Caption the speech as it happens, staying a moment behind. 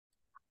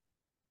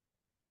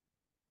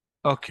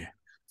Okay,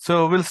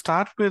 so we'll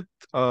start with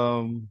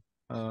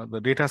the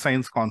data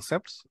science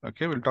concepts.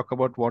 Okay, we'll talk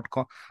about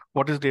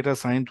what is data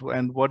science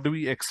and what do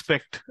we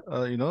expect,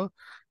 in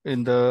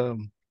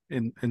the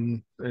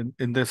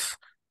in this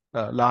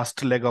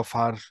last leg of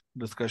our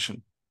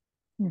discussion.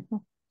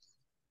 Mhm.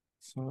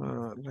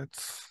 So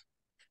let's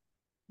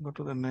go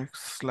to the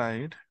next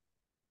slide.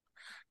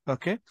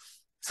 Okay,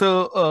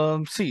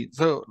 so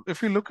so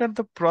if you look at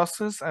the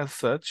process as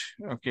such,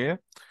 okay,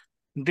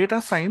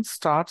 data science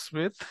starts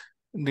with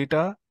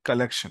data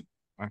collection.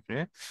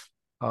 Okay,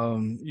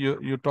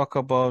 you talk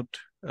about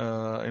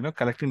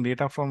collecting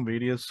data from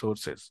various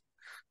sources.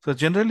 So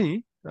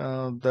generally,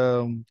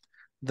 the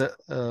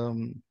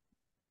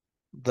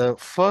the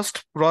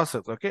first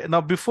process. Okay,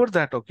 now before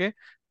that, okay,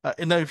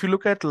 if you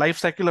look at life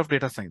cycle of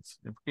data science,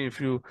 okay,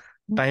 if you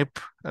type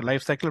a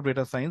life cycle of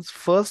data science,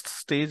 first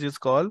stage is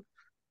called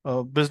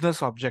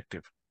business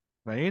objective,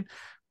 right?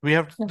 We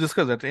have Yeah.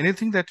 discussed that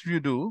anything that you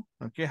do,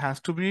 okay, has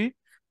to be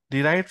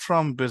derived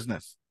from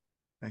business.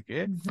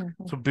 Okay, Mhm.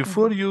 so Mhm.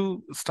 before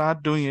you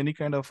start doing any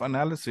kind of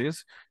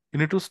analysis, you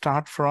need to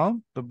start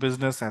from the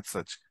business as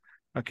such.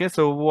 Okay,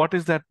 so what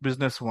is that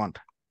business want?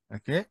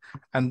 Okay,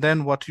 and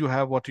then what you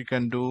have, what you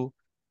can do.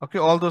 Okay,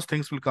 all those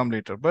things will come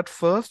later. But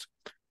first,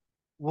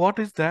 what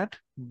is that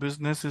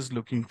business is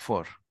looking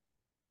for?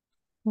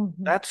 Mhm.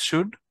 That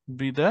should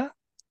be the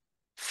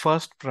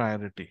first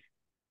priority.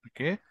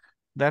 Okay,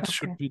 that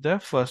should Okay. be the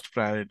first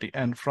priority.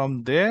 And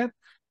from there,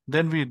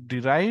 then we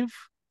derive,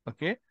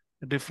 okay,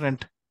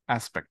 different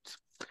aspects.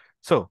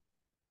 So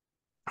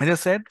as I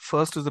said,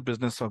 first is the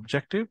business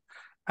objective.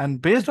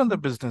 And based on the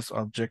Mhm. business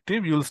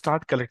objective, you'll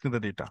start collecting the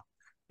data.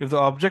 If the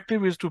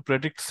objective is to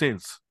predict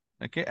sales,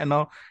 okay, and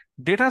now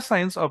data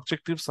science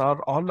objectives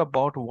are all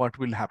about what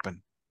will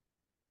happen.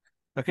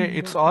 Okay,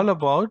 it's Got it. all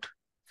about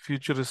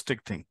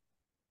futuristic thing,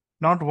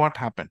 not what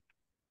happened,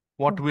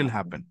 what What will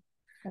happen.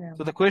 happened? Yeah.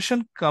 So the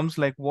question comes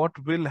like, what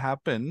will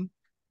happen?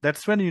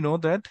 That's when you know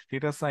that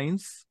data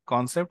science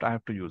concept I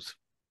have to use,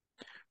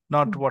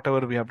 not Mm.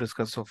 whatever we have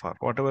discussed so far.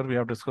 Whatever we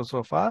have discussed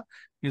so far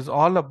is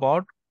all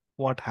about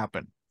what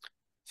happened.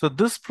 So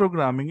this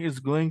programming is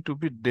going to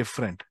be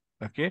different.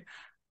 Okay.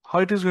 How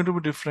it is going to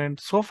be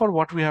different? So far,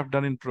 what we have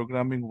done in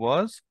programming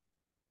was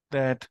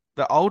that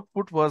the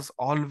output was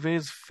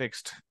always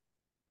fixed.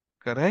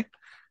 Correct?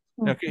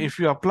 Okay. Mhm. If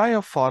you apply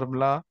a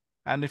formula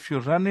and if you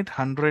run it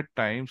 100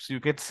 times, you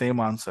get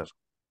same answer.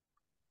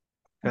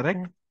 Correct?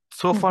 Okay.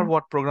 So far, Mhm.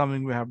 what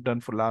programming we have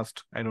done for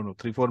last, I don't know,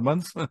 3-4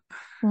 months. Mhm.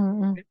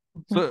 Mhm.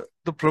 So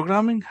the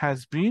programming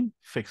has been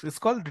fixed. It's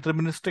called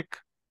deterministic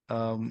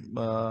um,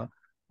 uh,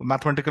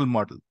 mathematical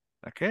model.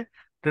 Okay,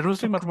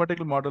 deterministic Okay.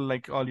 mathematical model,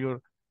 like all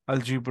your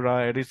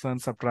algebra, addition,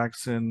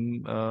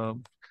 subtraction,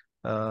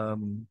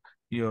 um,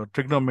 your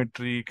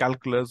trigonometry,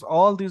 calculus,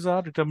 all these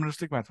are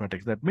deterministic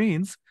mathematics. That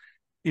means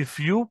if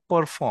you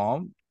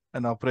perform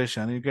an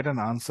operation, you get an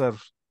answer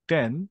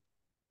 10.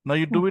 Now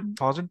you do it Mhm.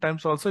 1,000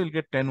 times also, you'll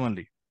get 10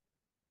 only.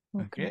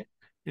 Okay. Okay,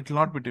 it will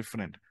not be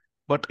different.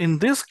 But in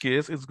this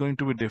case, it's going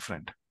to be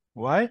different.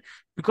 Why?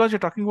 Because you're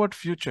talking about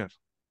future,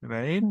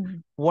 right?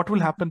 Mhm. What will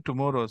Mhm. happen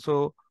tomorrow?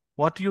 So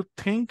what you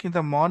think in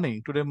the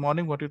morning, today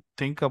morning, what you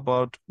think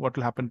about what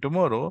will happen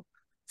tomorrow,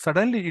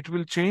 suddenly it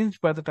will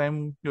change by the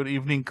time your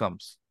evening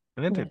comes,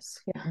 isn't it?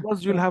 Yes. Yeah.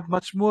 Because you'll Yeah. have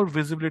much more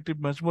visibility,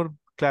 much more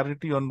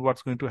clarity on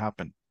what's going to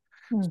happen.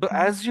 So Mhm.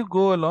 as you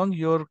go along,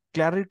 your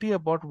clarity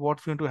about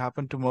what's going to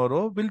happen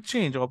tomorrow will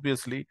change,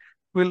 obviously,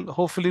 will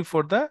hopefully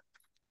for the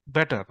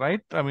better,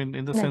 right? I mean,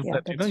 in the Yeah. sense Yeah.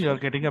 that, That's you're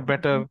true. getting a Mhm.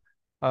 better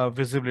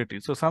visibility.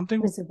 So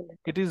something, Visibility.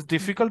 it is Mhm.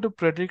 difficult to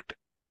predict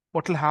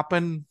what will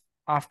happen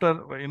after,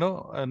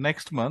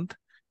 next month,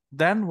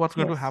 than what's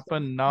going to Yes.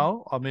 happen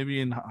now, or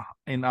maybe in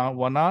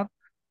 1 hour,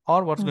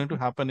 or what's going to Mhm.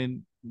 happen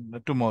in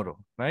tomorrow,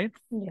 right?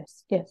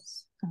 Yes.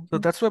 Yes. So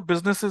Mhm. that's why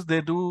businesses,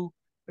 they do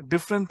a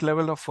different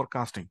level of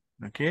forecasting.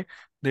 Okay,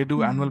 they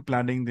do annual Mhm.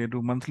 planning, they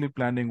do monthly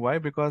planning. Why?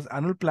 Because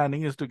annual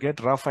planning is to get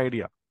rough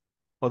idea,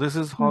 or this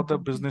is how the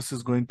Mhm. business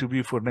is going to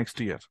be for next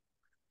year.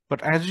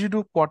 But as you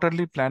do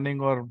quarterly planning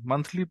or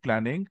monthly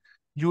planning,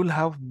 you'll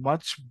have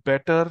much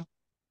better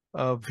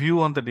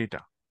view on the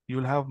data.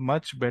 You'll have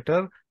much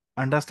better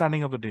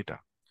understanding of the data.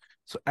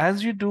 So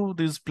as you do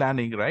this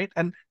planning, right?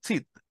 And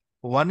see,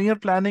 1 year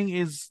planning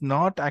is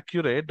not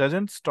accurate,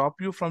 doesn't stop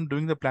you from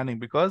doing the planning,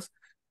 because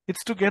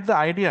it's to get the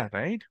idea,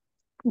 right?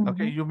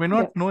 Okay, Mhm. you may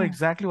not Yeah. know Yeah.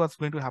 exactly what's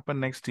going to happen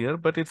next year,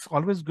 but it's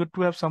always good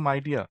to have some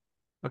idea.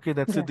 Okay,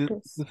 that's it. That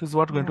This is. this is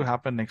what's going to Yeah.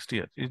 happen next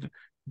year.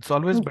 It's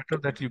always better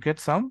Okay. that you get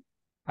some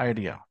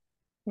idea,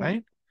 Yeah.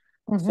 right?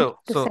 Mm-hmm. So,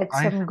 To so set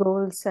I some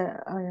goals,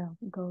 yeah,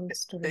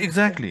 goals to the next year.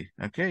 exactly,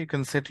 okay, you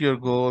can set your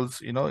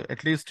goals,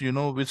 at least you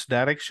know which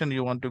direction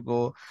you want to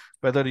go,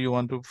 whether you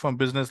want to, from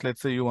business,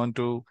 let's say you want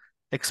to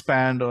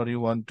expand, or you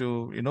want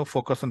to,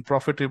 focus on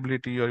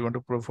profitability, or you want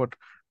to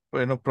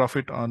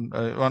profit on,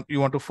 you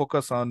want to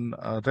focus on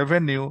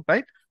revenue,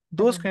 right?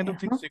 Those kind Revenue.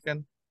 of things you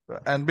can,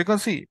 and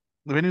because see,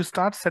 when you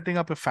start setting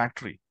up a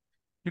factory,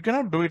 you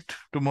cannot do it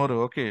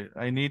tomorrow. Okay,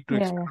 I need to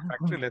Yeah, expand yeah. a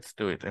factory, let's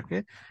do it.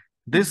 Okay,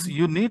 this Mm-hmm.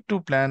 you need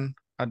to plan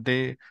a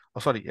day,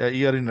 a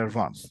year in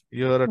advance,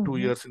 year or 2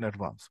 years in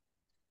advance.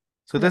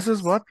 So this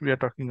is what we are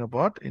talking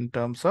about in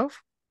terms of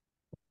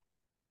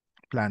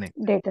planning.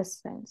 Data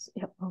science.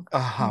 Yeah. Okay.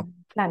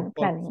 Planning.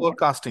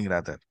 Forecasting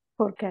rather.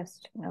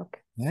 Forecasting.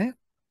 Okay. Yeah?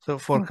 So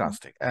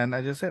forecasting. And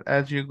as I said,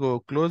 as you go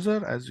closer,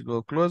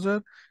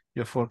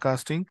 your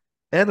forecasting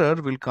error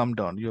will come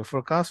down. Your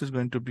forecast is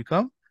going to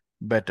become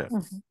better.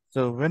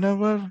 So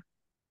whenever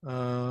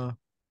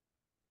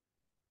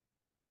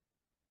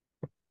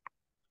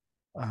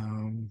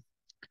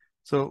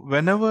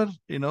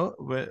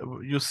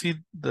you see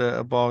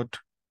about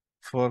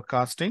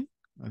forecasting,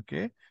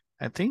 okay,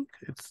 I think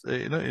it's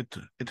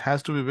it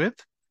has to be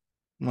with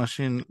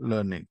machine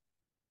learning,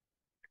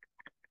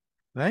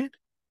 right?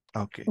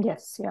 Okay.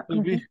 Yes. Yeah.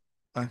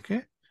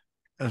 Okay.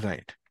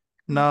 Right.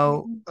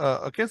 Now,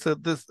 okay. So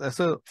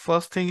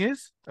first thing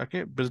is,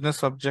 okay,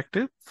 business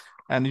objective,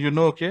 and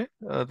okay,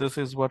 this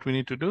is what we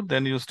need to do.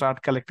 Then you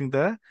start collecting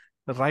the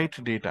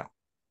right data.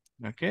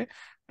 Okay.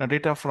 Now,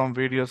 data from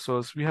various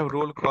sources. We have a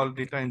role called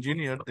data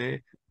engineer.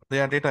 They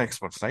are data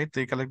experts, right?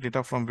 They collect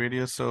data from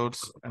various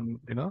sources, and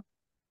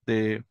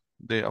they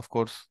of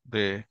course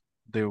they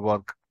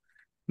work.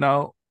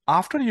 Now,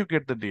 after you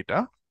get the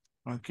data,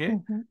 okay,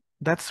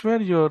 that's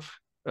where your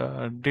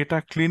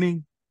data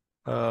cleaning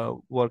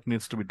work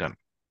needs to be done.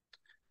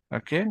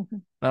 Okay.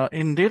 Now,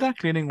 in data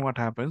cleaning, what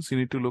happens? You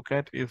need to look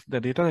at if the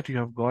data that you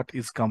have got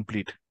is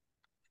complete.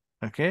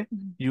 Okay.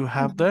 You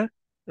have the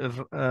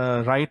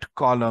right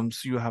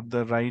columns. You have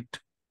the right,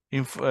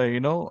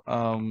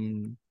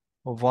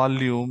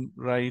 volume,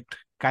 right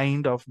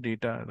kind of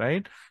data,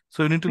 right?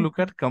 So you need to look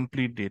at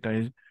complete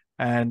data,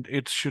 and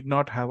it should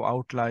not have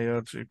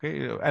outliers.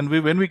 Okay. And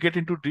when we get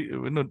into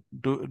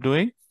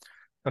doing,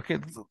 okay,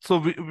 so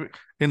we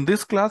in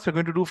this class we're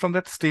going to do from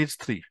that stage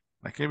 3.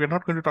 Okay, we're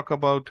not going to talk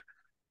about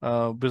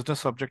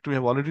business object. We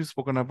have already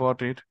spoken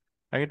about it,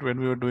 right? When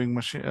we were doing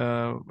machine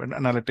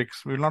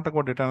analytics, we will not talk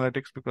about data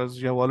analytics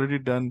because you have already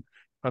done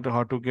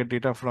how to get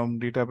data from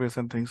database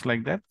and things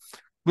like that.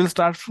 We'll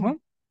start from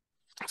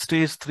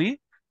stage 3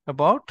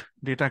 about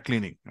data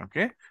cleaning.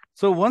 Okay,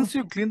 so once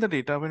you clean the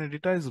data, when the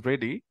data is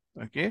ready,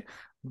 okay,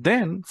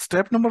 then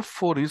step number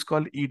 4 is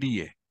called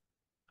EDA.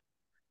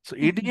 So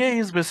EDA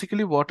is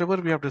basically whatever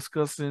we have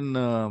discussed in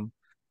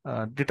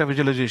data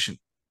visualization.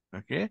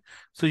 Okay,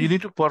 so you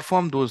need to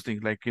perform those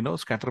things like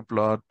scatter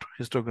plot,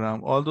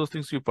 histogram, all those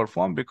things you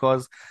perform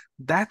because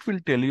that will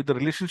tell you the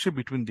relationship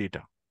between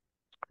data.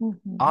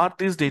 Are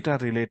these data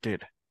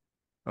related?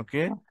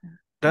 Okay,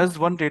 does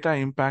one data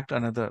impact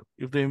another?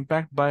 If they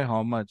impact, by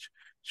how much?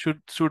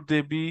 Should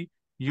they be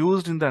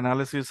used in the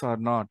analysis or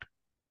not?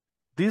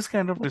 These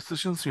kind of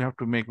decisions you have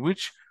to make.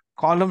 Which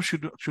column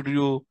should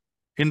you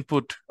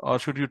input or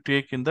should you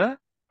take in the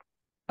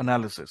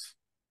analysis?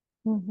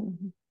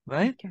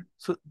 Right? Okay.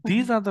 So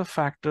these are the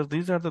factors,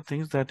 these are the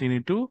things that you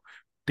need to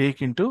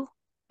take into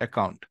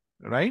account,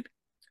 right?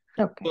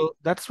 Okay. So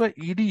that's why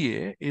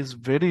EDA is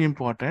very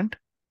important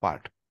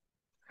part.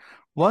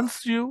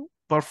 Once you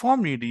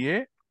perform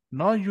EDA,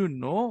 now you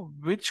know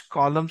which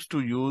columns to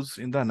use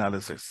in the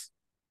analysis.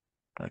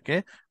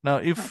 Okay. Now,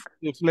 if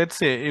let's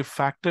say if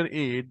factor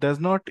A does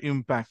not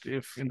impact,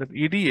 if in the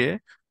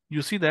EDA,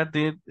 you see that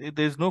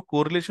there's no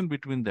correlation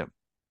between them.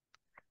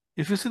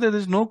 If you see that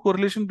there's no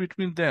correlation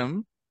between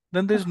them,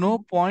 then there's no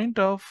point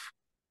of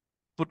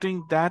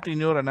putting that in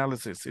your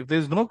analysis. If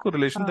there's no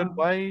correlation, then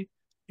why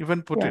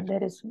even put it?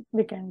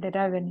 We can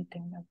derive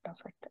anything out of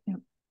it. Yeah.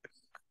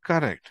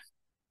 Correct.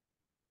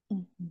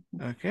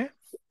 Okay.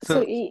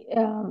 So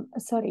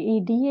sorry,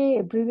 EDA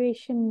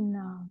abbreviation.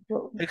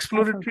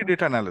 Exploratory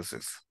data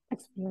analysis.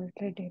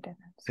 Exploratory data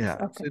analysis. Yeah.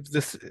 Okay. So it's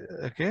this.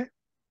 Okay.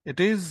 It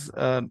is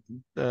data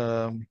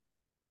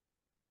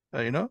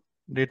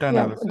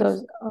analysis.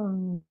 Those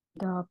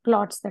the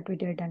plots that we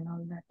did and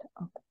all that.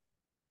 Okay.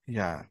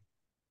 Yeah.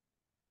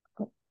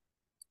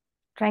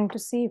 Trying to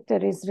see if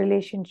there is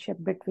relationship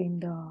between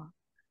the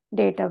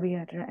data we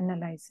are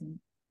analyzing.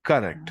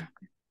 Correct.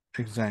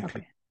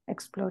 Exactly. Okay.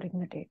 Exploring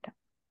the data.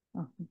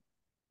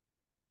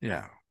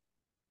 Yeah.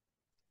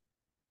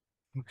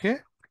 Okay.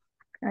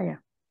 Yeah.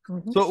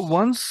 So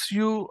once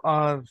you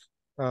are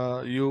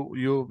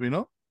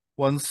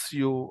once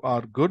you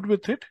are good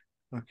with it,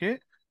 okay,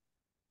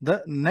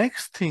 the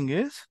next thing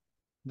is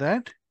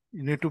that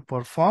you need to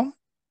perform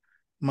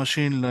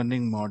machine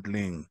learning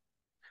modeling.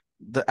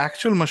 The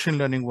actual machine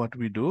learning, what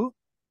we do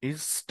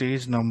is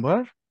stage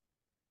number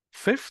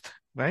 5th,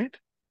 right?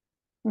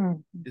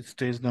 It's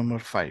stage number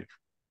 5.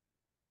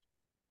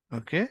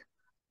 Okay.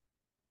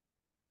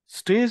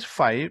 Stage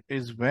 5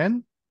 is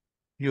when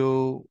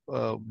you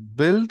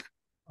build,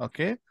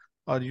 okay,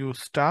 or you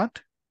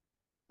start,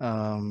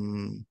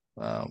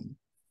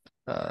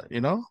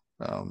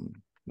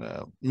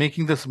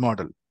 making this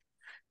model.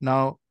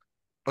 Now,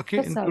 okay.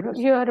 Yes, sir.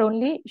 You are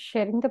only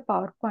sharing the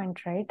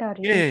PowerPoint, right? Are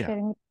you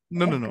sharing?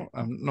 No,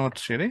 I'm not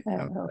sharing.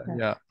 Okay.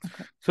 Yeah.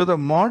 Okay. So the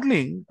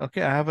modeling,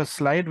 okay, I have a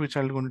slide which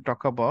I'm going to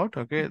talk about.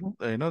 Okay.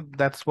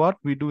 That's what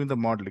we do in the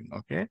modeling.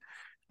 Okay.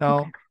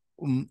 Now,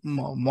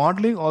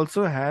 modeling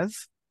also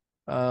has,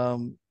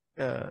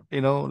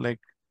 like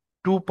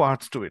two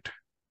parts to it.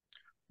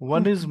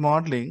 One is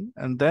modeling,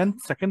 and then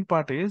second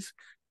part is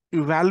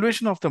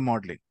evaluation of the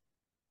modeling.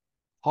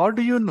 How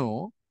do you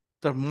know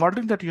the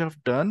modeling that you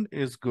have done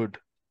is good?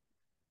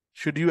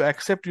 Should you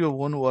accept your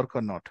own work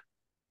or not?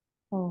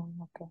 Oh,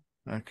 okay.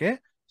 Okay.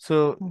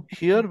 So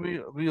here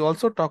we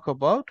also talk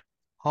about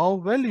how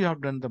well you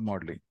have done the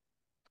modeling.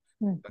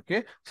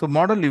 Okay. So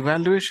model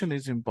evaluation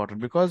is important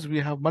because we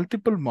have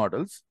multiple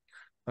models.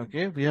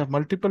 Okay. We have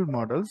multiple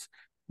models.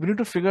 We need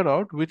to figure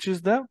out which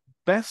is the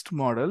best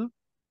model,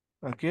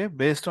 okay,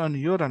 based on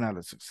your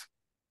analysis.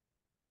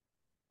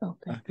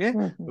 Okay.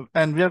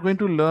 And we are going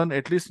to learn,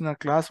 at least in our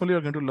class only, we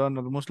are going to learn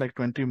almost like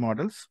 20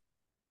 models.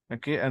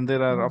 Okay. And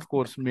there are, of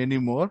course, many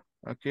more.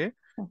 Okay.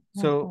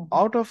 So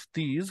out of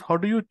these, how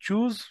do you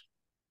choose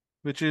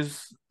which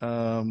is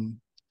the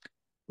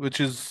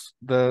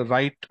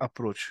right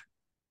approach,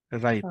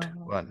 right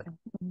one?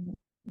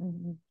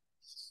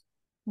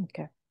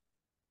 Okay.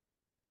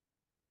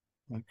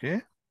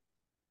 Okay.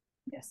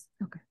 Yes.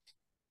 Okay.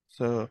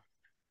 So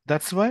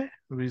that's why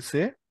we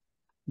say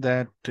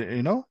that,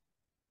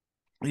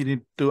 you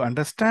need to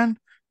understand,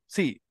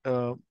 see,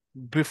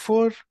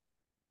 before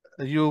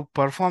you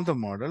perform the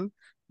model,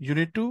 you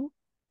need to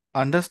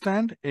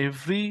understand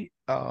every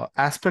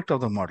aspect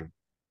of the model.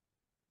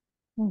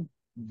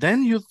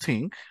 Then you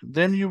think,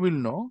 then you will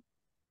know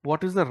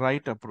what is the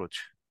right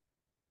approach.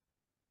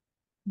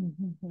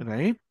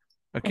 Right?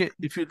 Okay.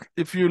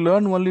 If you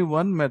learn only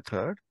one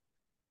method,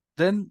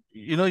 then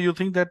you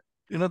think that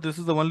this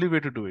is the only way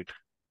to do it,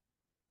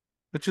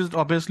 which is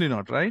obviously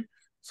not right.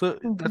 So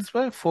that's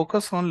why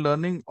focus on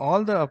learning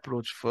all the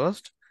approach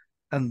first,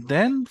 and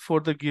then for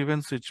the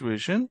given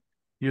situation,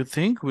 you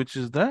think which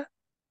is the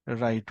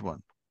right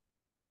one.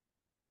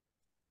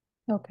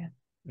 Okay.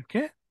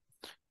 Okay.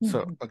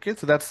 So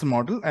so that's the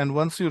model. And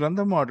once you run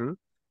the model,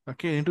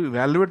 okay, you need to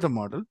evaluate the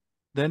model.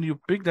 Then you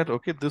pick that,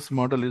 okay, this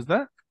model is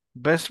the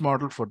best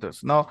model for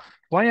this. Now,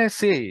 why I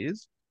say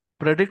is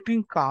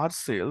predicting car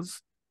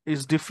sales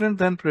is different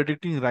than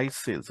predicting rice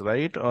sales,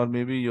 right? Or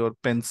maybe your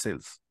pen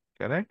sales,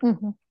 correct?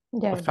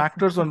 Yeah, The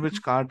factors on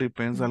which car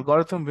depends,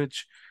 algorithm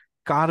which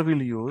car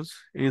will use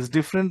is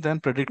different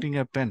than predicting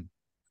a pen.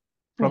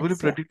 Probably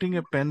predicting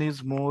a pen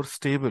is more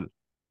stable.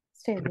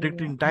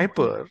 Predicting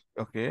diaper,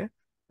 okay,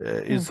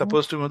 is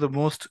supposed to be the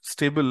most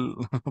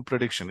stable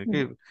prediction.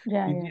 Okay,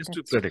 easiest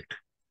to predict.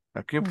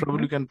 Okay,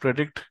 probably you can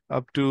predict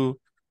up to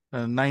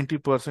 90%,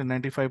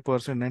 95%,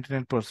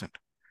 99%.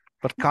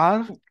 But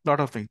car, lot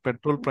of things.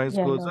 Petrol price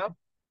goes up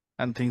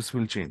and things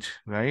will change,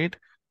 right?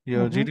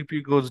 Your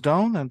GDP goes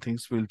down and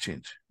things will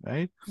change,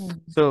 right?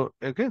 So,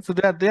 okay, so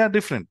they are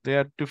different. They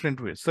are different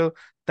ways. So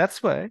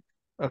that's why,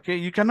 okay,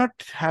 you cannot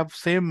have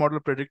same model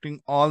predicting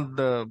all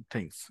the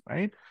things,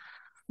 right?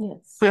 Yes.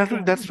 So you have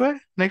to, that's why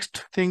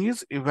next thing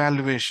is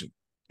evaluation.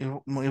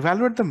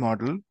 Evaluate the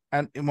model,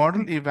 and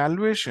model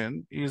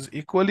evaluation is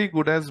equally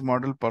good as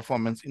model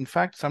performance. In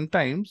fact,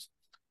 sometimes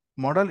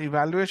model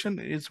evaluation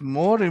is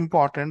more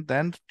important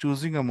than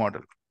choosing a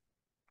model.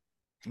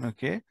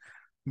 Okay,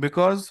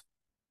 because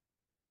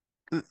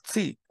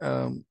see,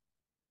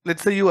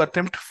 let's say you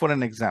attempt for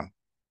an exam,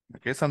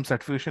 okay, some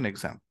certification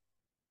exam.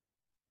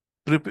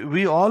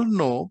 We all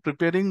know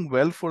preparing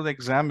well for the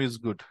exam is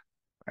good,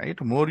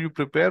 right? More you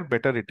prepare,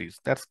 better it is.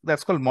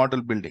 That's called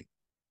model building.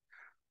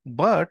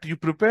 But you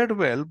prepared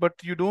well, but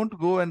you don't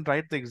go and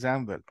write the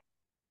exam well.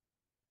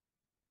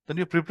 Then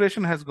your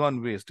preparation has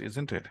gone waste,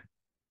 isn't it?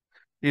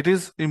 It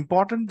is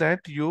important that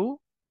you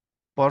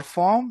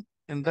perform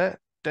in the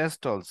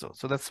test also.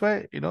 So that's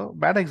why,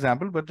 bad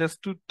example, but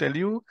just to tell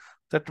you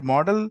that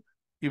model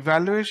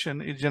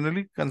evaluation is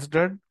generally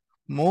considered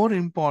more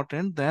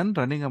important than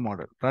running a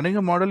model. Running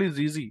a model is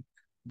easy.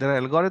 There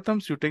are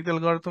algorithms, you take the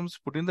algorithms,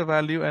 put in the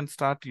value and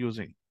start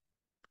using.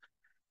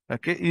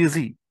 Okay,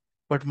 easy.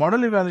 But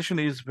model evaluation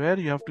is where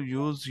you have to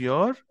use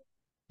your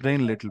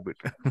brain a little bit.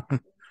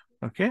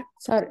 Okay.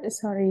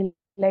 Sorry.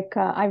 Like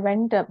I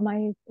went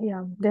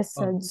this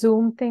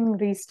Zoom thing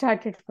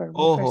restarted for me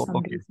for some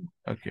Okay. reason.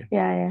 Okay.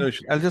 Yeah. So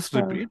I'll just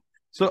repeat.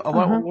 So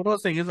what I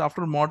was saying is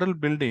after model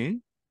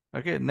building,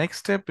 okay, next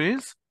step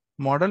is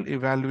model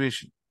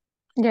evaluation.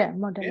 Yeah,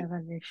 model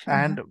evaluation.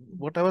 And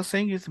what I was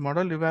saying is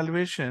model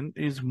evaluation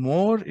is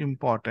more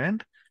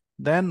important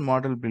than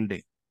model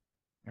building.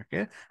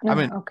 Okay. I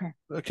mean,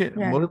 okay,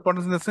 more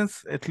important in the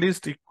sense, at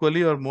least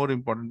equally or more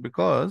important,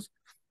 because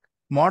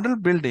model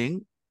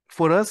building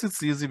for us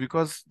it's easy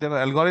because there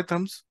are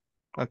algorithms,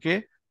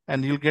 okay,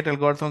 and you'll get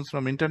algorithms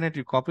from internet,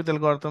 you copy the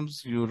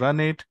algorithms, you run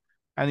it,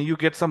 and you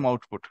get some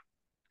output.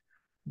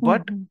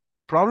 But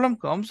problem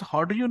comes,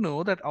 how do you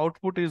know that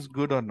output is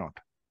good or not?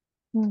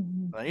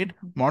 Right?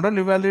 Model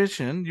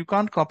evaluation, you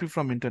can't copy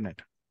from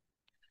internet.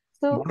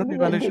 So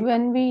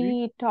when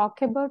we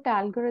talk about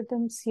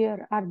algorithms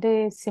here, are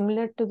they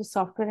similar to the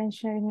software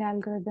engineering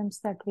algorithms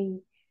that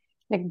we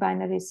like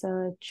binary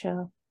search,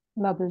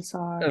 bubble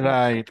sort?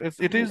 Right.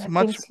 It is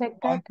much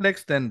like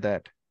complex than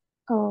that.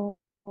 Oh,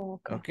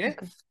 okay. Okay.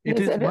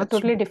 It is much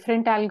totally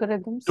different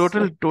algorithms.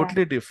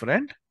 Totally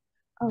different.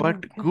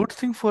 But good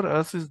thing for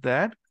us is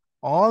that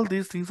all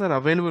these things are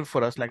available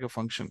for us like a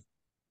function.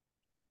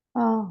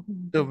 Oh,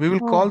 So we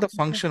will call the okay.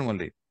 function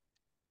only.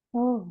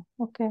 Oh,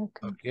 okay.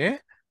 Okay.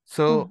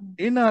 So Mm-hmm.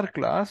 in our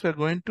class, we're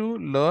going to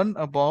learn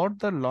about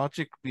the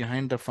logic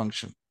behind the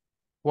function,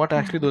 what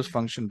actually those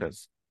function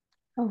does.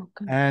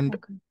 Okay. And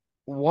Okay.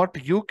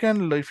 what you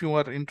can, if you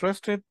are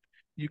interested,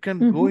 you can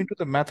go Mm-hmm. into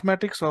the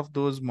mathematics of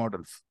those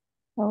models.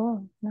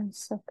 Oh,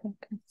 nice. Okay.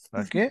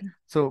 Okay.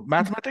 So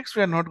mathematics,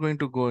 we are not going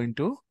to go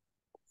into.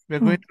 We're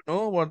going Mm. to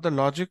know what the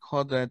logic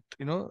or that,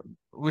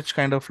 which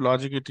kind of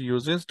logic it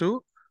uses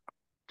to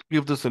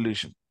give the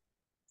solution.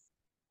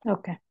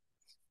 Okay.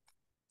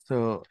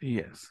 So,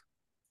 yes.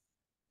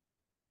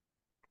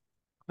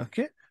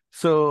 Okay.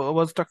 So I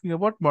was talking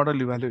about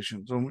model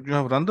evaluation. So you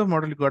have run the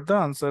model, you got the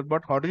answer,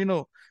 but how do you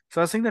know?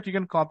 So I was saying that you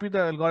can copy the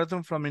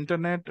algorithm from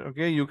internet.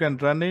 Okay. You can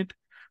run it.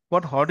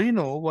 But how do you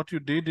know what you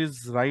did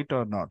is right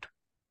or not?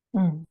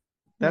 Mm.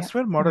 Yeah. That's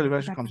where model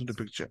evaluation comes into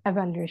That's picture.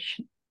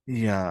 evaluation.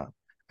 Yeah.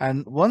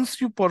 And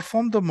once you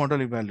perform the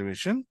model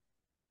evaluation,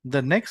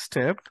 the next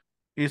step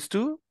is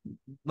to,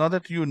 now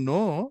that you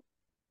know,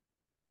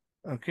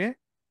 okay,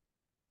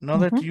 now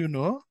that Mm-hmm. you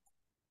know,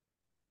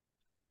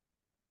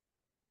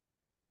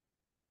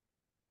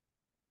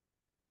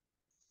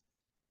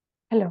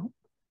 Hello.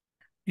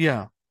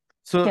 yeah.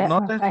 So Yeah, now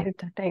that, I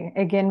thought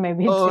again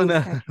maybe it oh, says no,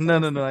 that no,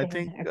 no, voice no. I again.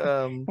 think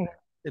Okay. Okay.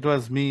 it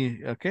was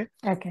me. Okay.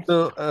 Okay.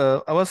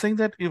 So I was saying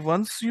that if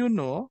once you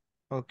know,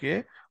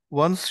 okay,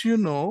 once you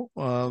know,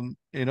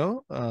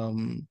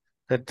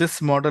 that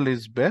this model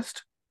is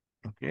best,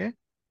 okay,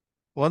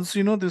 once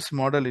you know this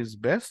model is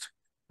best,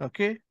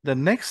 okay, the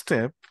next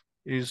step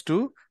is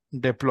to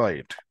deploy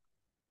it.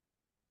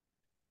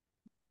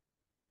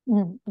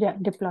 Yeah,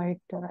 deploy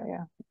it.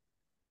 Yeah.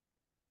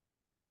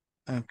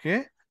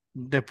 Okay,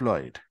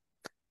 deploy it.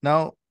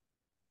 Now,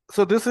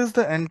 so this is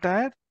the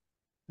entire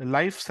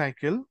life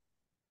cycle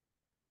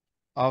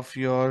of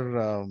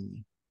your,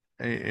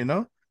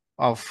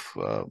 of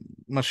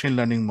machine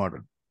learning model.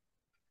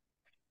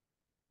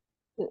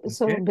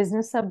 So Okay.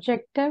 business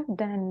objective,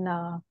 then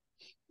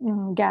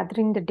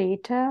gathering the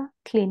data,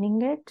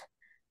 cleaning it,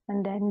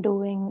 and then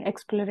doing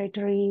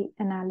exploratory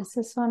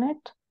analysis on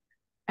it.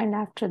 And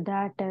after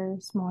that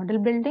is model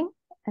building,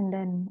 and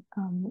then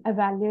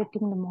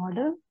evaluating the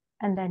model,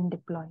 and then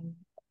deploying.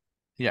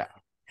 Yeah.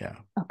 Yeah.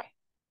 Okay.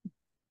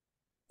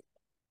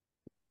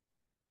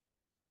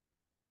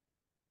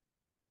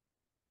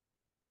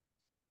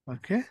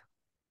 Okay.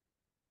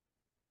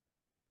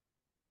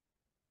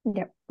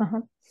 Yep.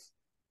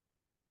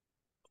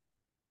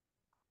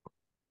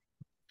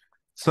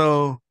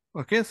 So,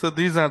 okay, so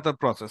these are the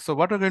process. So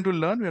what we're going to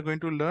learn, we're going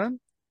to learn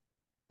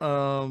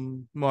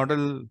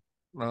model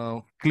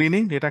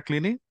cleaning, data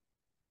cleaning,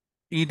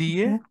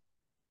 EDA,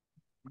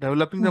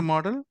 developing the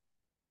model,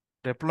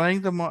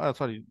 deploying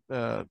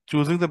the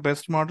choosing the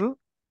best model,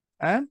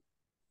 and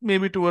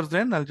maybe towards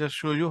then I'll just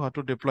show you how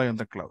to deploy on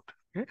the cloud.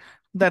 Okay,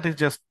 that is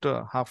just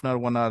half an hour,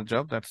 1 hour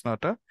job. That's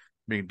not a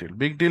big deal.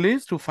 Big deal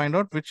is to find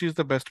out which is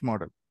the best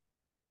model.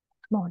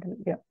 Model.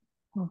 Yeah.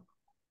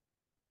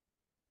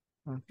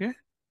 Okay.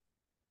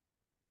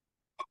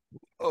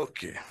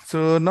 Okay.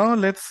 So now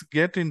let's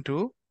get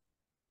into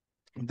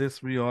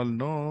this. We all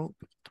know.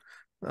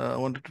 I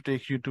wanted to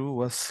take you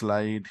to a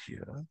slide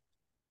here.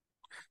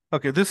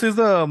 Okay, this is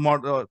the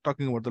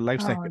talking about the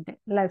life cycle.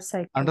 Life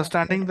cycle of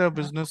Understanding data. the Yeah.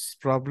 business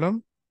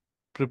problem,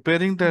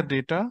 preparing the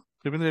data.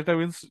 Preparing the data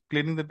means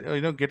cleaning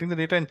the, getting the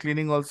data and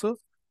cleaning also,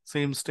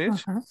 same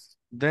stage.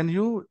 Then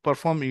you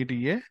perform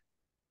EDA,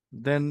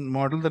 then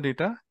model the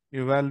data,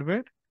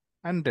 evaluate,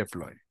 and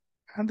deploy.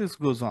 And this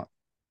goes on,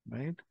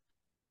 right?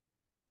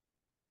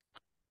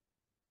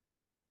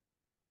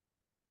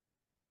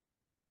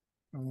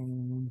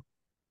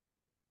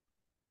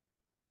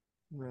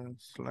 The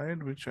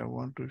slide which I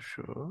want to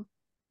show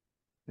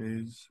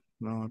is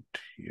not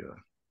here.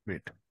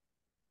 Wait,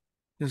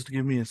 just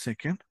give me a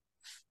second.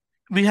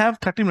 We have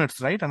 30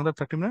 minutes, right? Another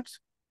 30 minutes?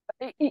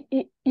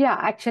 Yeah,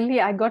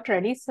 actually, I got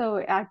ready. So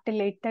at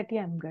till 8:30,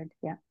 I'm good.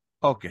 Yeah.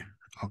 Okay.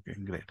 Okay,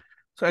 great.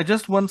 So I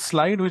just one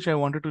slide which I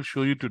wanted to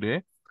show you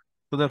today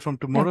so that from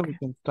tomorrow we Okay.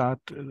 can start,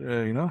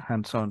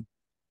 hands-on.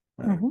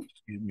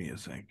 Just give me a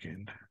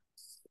second.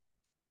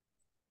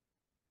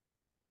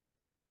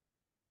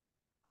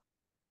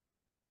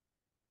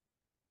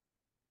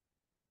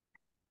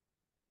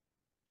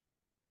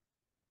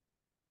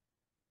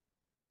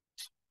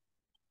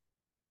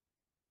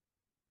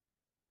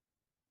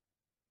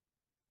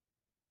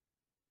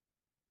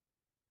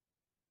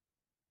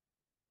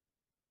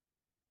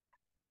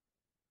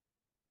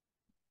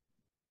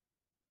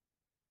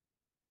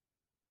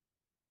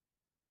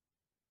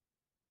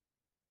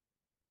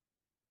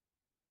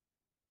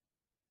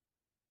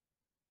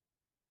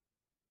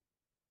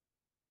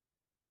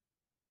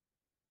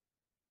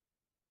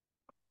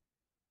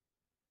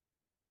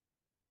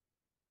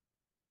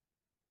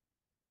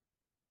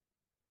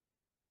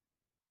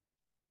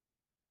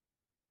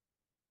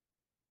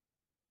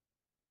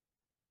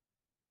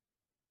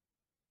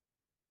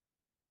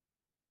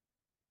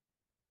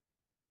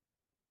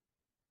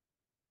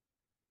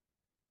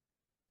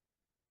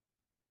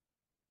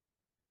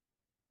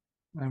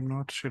 I'm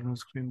not sharing the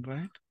screen,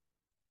 right?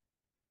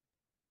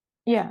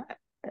 Yeah,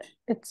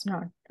 it's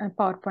not.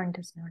 PowerPoint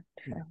is not.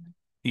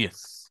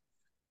 Yes.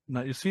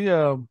 Now you see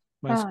Now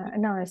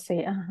I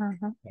see.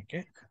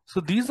 Okay. So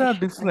these are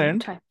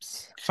different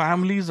types.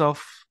 families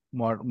of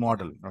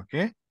model.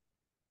 Okay.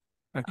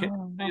 Okay.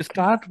 Oh, You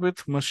start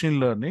with machine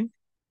learning.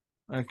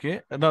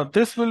 Okay. Now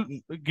this will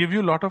give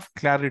you a lot of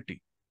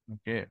clarity.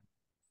 Okay.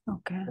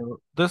 Okay.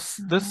 So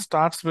this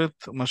starts with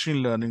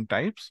machine learning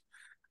types.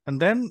 And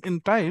then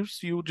in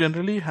types, you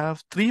generally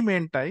have three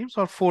main types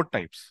or four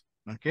types.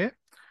 Okay.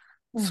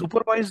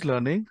 Supervised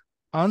learning,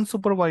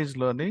 unsupervised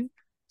learning,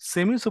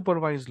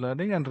 semi-supervised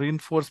learning, and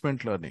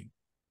reinforcement learning.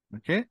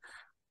 Okay.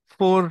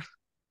 Four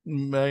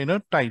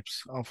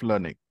types of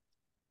learning.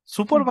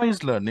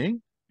 Supervised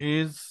learning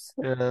is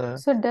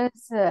so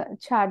does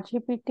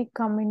ChatGPT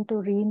come into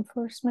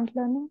reinforcement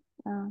learning?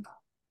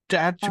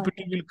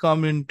 ChatGPT will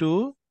come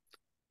into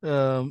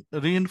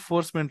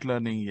reinforcement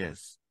learning,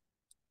 yes.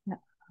 Yeah.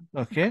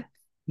 Okay.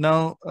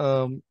 Now,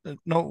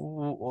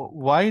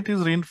 why it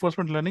is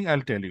reinforcement learning,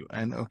 I'll tell you.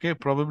 And okay,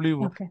 probably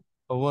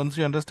once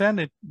you understand,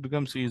 it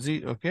becomes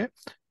easy. Okay.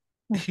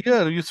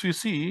 Here, you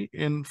see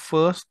in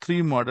first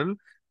three model,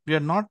 we are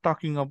not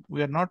talking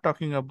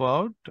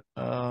about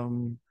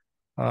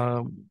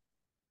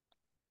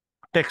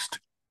text.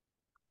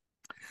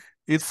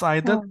 It's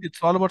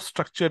all about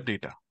structured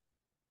data.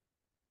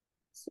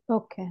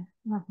 Okay.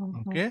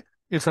 Okay.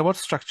 It's about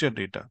structured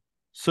data.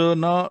 So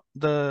now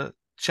the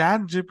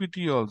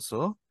ChatGPT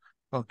also,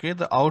 okay,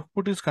 the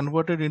output is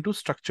converted into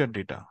structured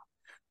data.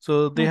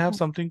 So they have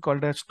something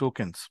called as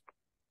tokens.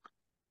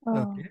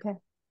 Okay.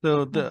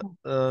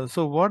 So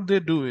so what they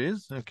do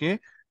is, okay,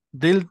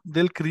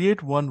 they'll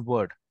create one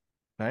word,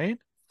 right?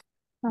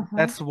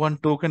 That's one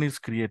token is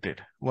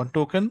created. One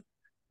token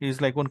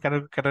is like one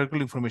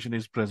categorical information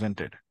is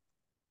presented.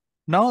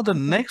 Now the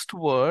next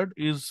word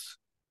is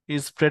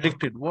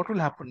predicted. What will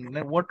happen?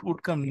 What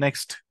would come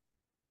next?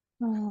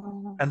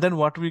 And then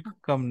what will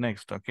come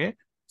next? Okay.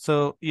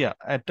 So yeah,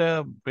 at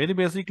a very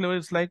basic level,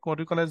 it's like what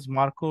you call as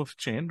Markov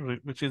chain,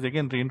 which is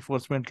again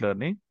reinforcement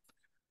learning.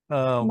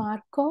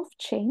 Markov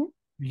chain?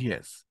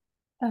 Yes.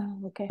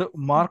 Okay. The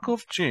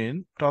Markov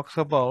chain talks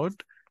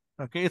about,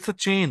 okay, it's a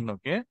chain,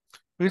 okay,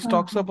 which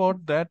talks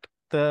about that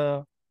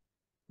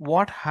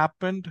what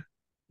happened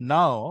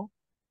now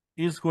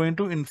is going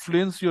to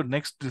influence your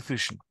next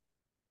decision.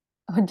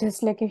 Oh,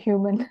 just like a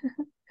human.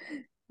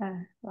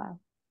 Wow.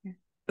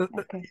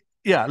 Okay.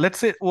 Yeah, let's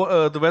say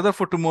the weather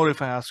for tomorrow,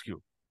 if I ask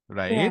you,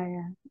 right?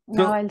 Yeah.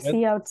 Now I'll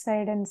see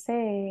outside and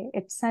say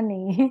it's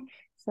sunny.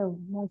 So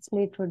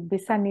mostly it would be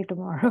sunny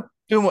tomorrow.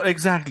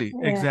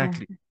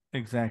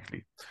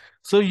 Exactly.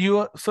 So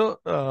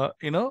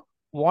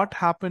what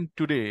happened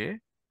today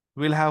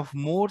will have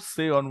more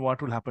say on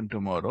what will happen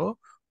tomorrow.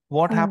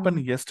 What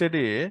happened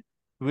yesterday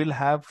will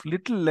have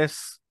little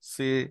less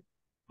say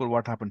for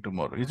what happened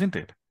tomorrow, isn't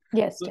it?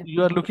 Yes. So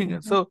you are looking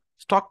at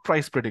stock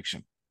price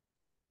prediction.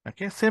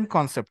 Okay, same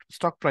concept,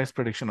 stock price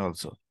prediction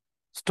also.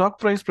 Stock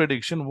price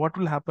prediction, what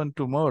will happen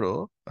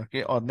tomorrow,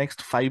 okay, or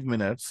next 5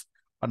 minutes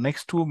or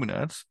next 2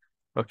 minutes,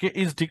 okay,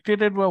 is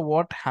dictated by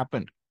what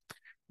happened.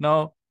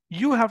 Now,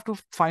 you have to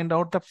find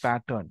out the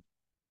pattern.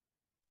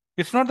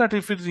 It's not that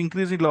if it's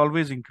increasing, it'll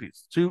always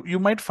increase. So you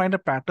might find a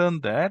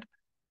pattern that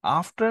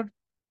after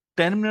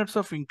 10 minutes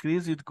of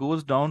increase, it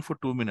goes down for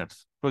 2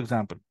 minutes, for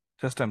example,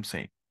 just I'm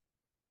saying.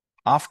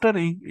 After,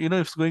 if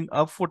it's going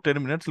up for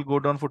 10 minutes, it'll go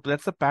down for 2.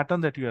 That's the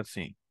pattern that you are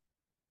seeing.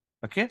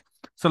 Okay.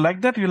 So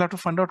like that, you'll have to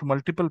find out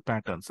multiple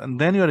patterns and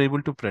then you're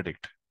able to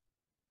predict.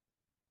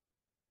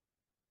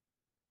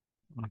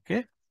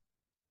 Okay.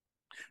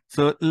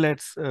 So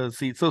let's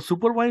see. So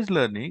supervised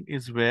learning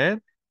is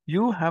where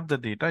you have the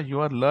data,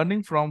 you are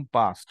learning from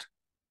past.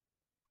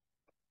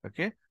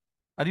 Okay.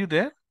 Are you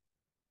there?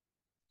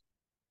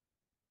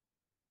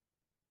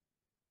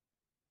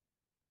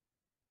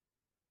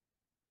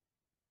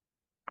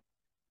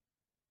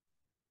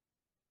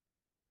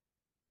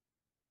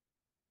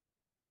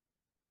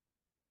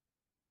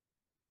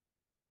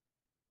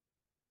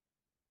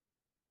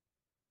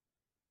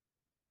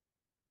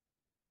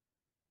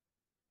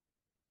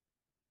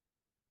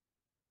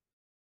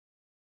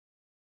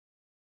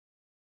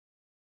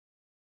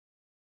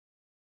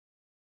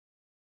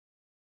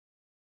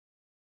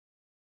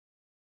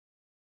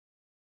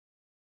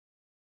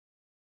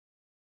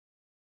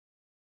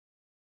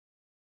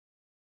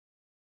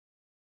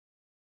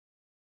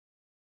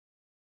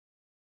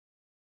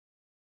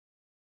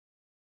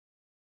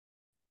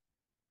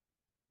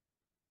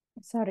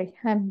 Sorry,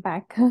 I'm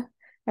back.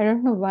 I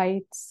don't know why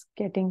it's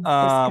getting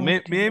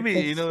disconnected.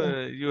 Maybe,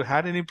 you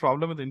had any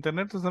problem with the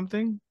internet or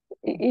something?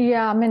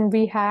 Yeah, I mean,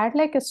 we had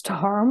like a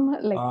storm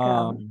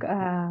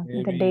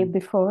the day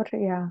before.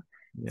 Yeah.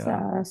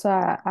 So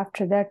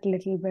after that,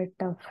 little bit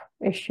of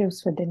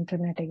issues with the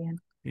internet again.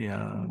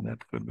 Yeah,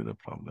 that could be the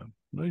problem.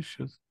 No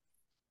issues.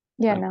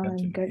 Yeah, now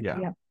I'm good.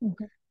 Yeah.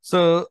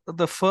 So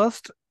the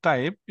first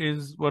type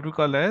is what we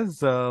call as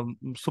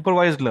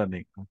supervised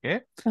learning.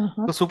 Okay.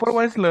 So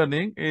supervised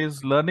learning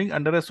is learning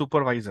under a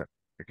supervisor.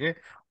 Okay.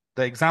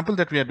 The example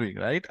that we are doing,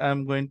 right?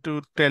 I'm going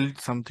to tell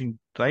something,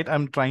 right?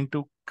 I'm trying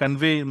to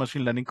convey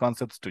machine learning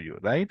concepts to you,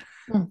 right?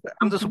 Mm.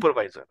 I'm the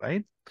supervisor,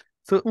 right?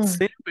 So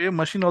same way,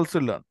 machine also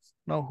learns.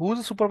 Now, who's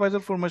the supervisor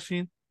for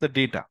machine? The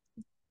data.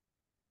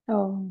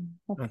 Oh,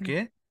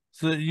 Okay.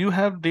 So you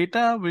have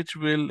data which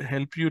will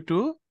help you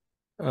to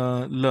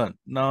learn.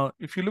 Now,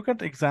 if you look at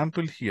the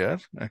example here,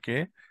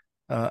 okay,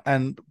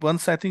 and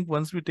once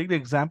we take the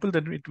example,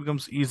 then it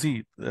becomes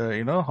easy,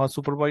 how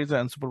supervised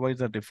and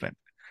unsupervised are different.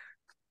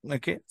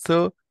 Okay,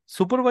 so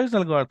supervised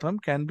algorithm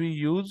can be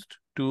used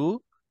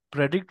to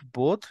predict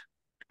both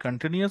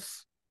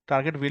continuous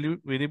target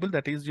variable,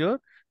 that is your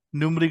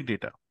numeric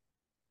data,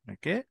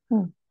 okay,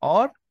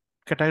 or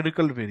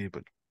categorical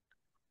variable.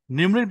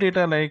 Numeric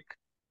data like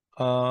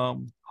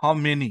how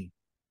many,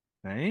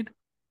 right?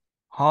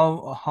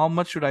 How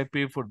much should I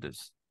pay for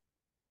this?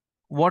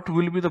 What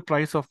will be the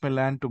price of my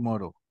land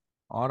tomorrow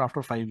or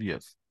after 5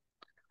 years?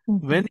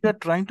 When you are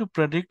trying to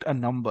predict a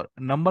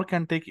number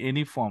can take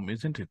any form,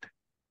 isn't it?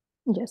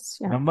 Yes.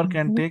 Yeah. Number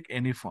can take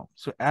any form.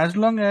 So as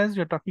long as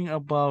you're talking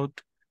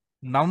about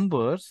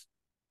numbers,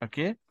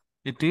 okay,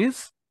 it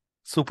is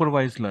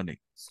supervised learning.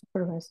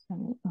 Supervised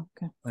learning.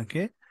 Okay.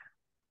 Okay.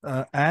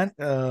 And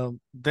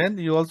then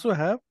you also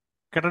have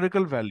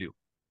categorical value.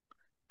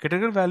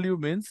 Categorical value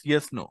means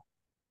yes, no.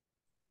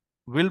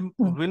 Will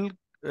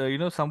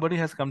somebody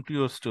has come to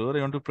your store,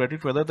 you want to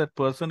predict whether that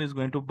person is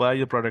going to buy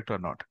your product or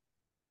not,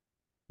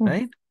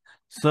 right?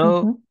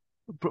 So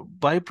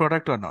buy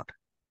product or not.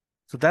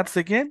 So that's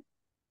again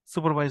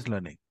supervised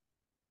learning.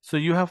 So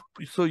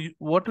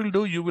what will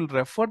do, you will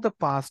refer the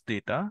past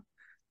data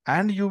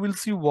and you will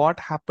see what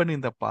happened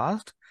in the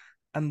past,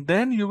 and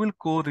then you will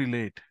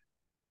correlate.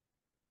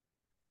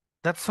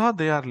 That's how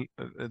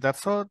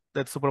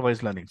that's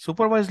supervised learning.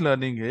 Supervised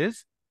learning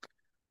is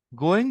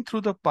going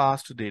through the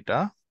past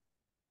data.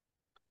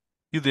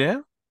 You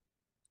there?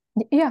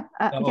 Yeah.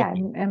 Okay.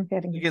 I'm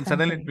hearing Again,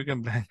 suddenly it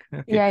became blank.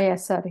 Okay. Yeah.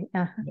 Sorry.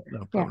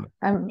 No problem.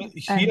 I'm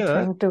Here,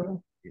 trying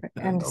to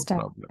no understand.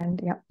 problem.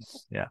 Yeah.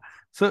 Yeah.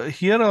 So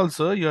here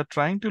also you're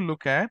trying to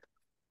look at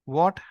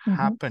what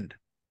happened,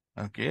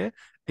 okay,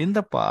 in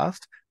the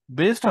past.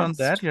 Based on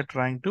that, you're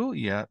trying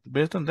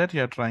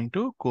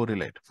to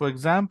correlate. For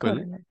example,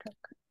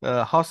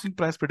 housing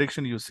price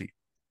prediction you see,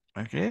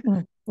 okay?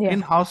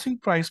 In housing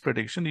price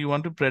prediction, you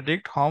want to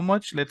predict how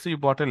much, let's say you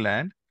bought a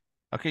land,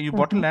 okay, you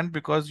bought a land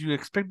because you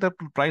expect the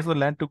price of the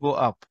land to go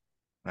up,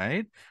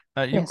 right?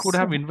 You could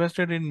have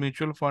invested in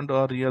mutual fund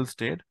or real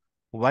estate.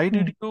 Why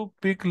did you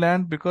pick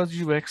land? Because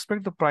you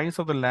expect the price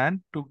of the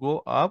land to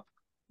go up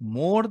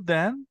more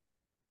than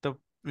the,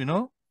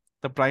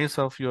 the price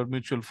of your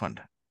mutual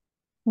fund.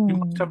 You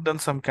must have done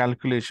some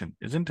calculation,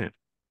 isn't it?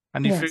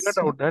 And you figured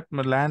out that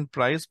my land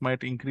price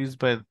might increase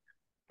by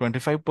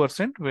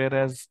 25%,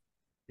 whereas,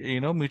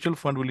 mutual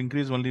fund will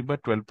increase only by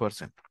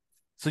 12%.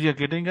 So you're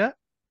getting a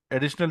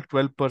additional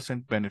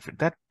 12% benefit.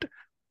 That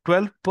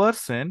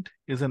 12%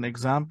 is an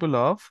example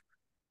of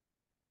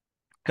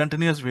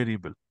continuous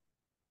variable,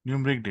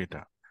 numeric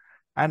data.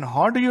 And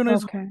how do you know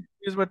it's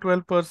increased by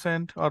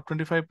 12% or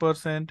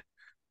 25%?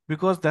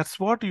 Because that's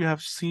what you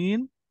have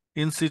seen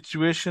in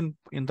situation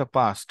in the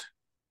past.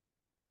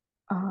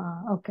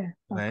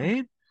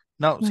 Right?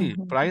 Now, see,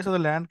 price of the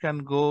land can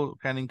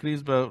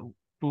increase by 2%,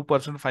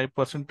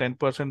 5%, 10%,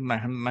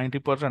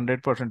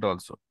 90%, 100%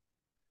 also.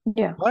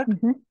 Yeah. But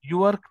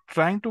you are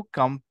trying to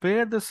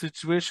compare the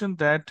situation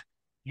that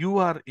you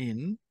are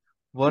in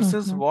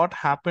versus what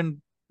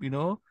happened,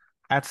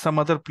 at some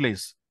other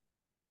place.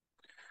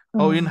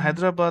 Oh, in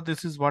Hyderabad,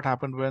 this is what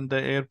happened when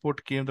the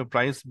airport came, the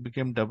price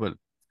became double.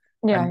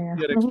 And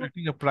you're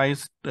expecting a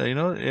price,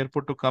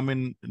 airport to come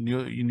in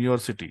your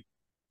city.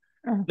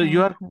 So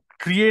you are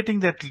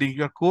creating that link,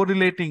 you're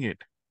correlating it.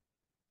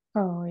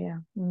 Oh, yeah.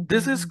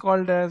 This is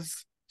called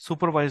as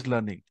supervised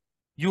learning.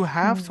 You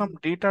have some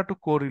data to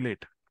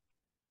correlate.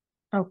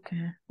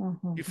 Okay.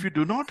 If you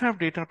do not have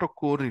data to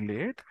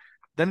correlate,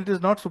 then it is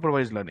not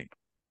supervised learning.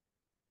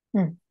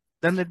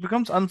 Then it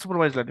becomes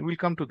unsupervised learning. We'll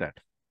come to that.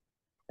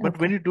 But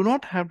when you do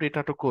not have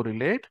data to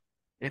correlate,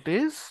 it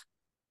is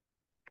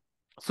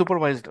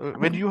supervised.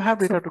 When you have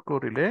data to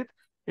correlate,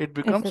 it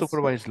becomes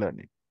supervised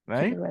learning,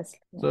 right?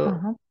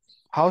 So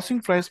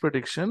housing price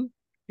prediction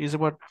is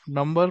about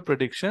number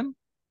prediction,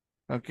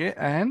 okay?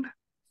 And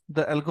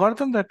the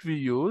algorithm that we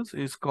use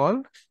is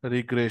called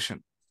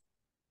regression.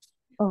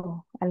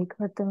 Oh,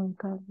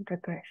 algorithmic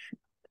regression.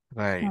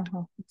 Right.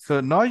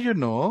 So now you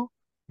know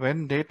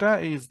when data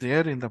is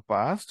there in the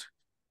past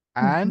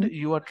and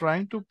you are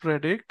trying to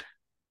predict.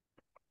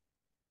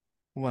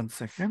 One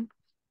second.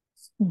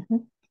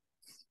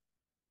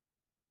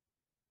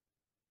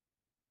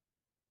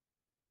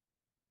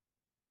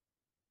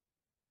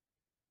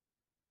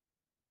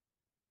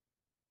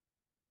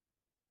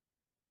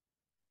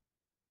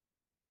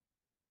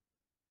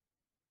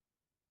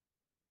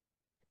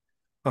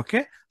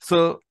 Okay.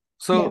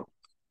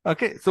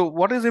 Okay. So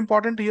what is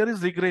important here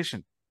is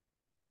regression.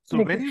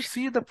 So when you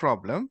see the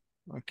problem,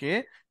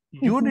 okay,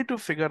 you need to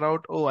figure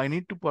out, oh, I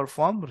need to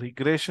perform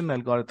regression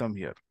algorithm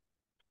here.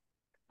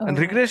 And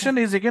regression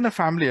is again a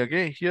family,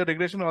 okay? Here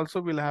regression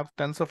also will have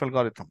tons of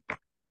algorithm.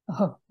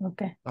 Oh,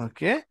 okay.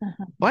 Okay.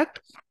 But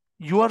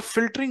you are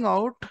filtering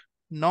out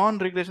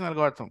non-regression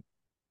algorithm.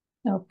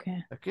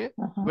 Okay. Okay.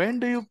 When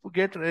do you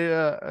get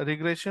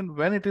regression?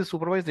 When it is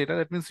supervised data,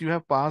 that means you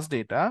have parsed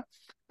data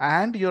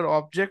and your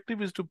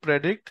objective is to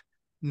predict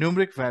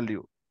numeric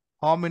value.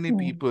 How many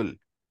people,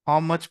 how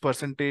much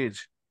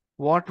percentage,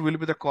 what will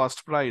be the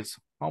cost price,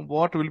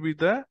 what will be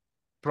the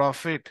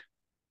profit,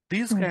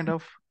 these kind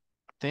of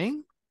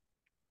thing.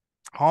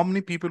 How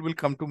many people will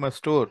come to my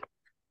store?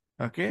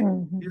 Okay.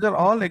 These are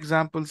all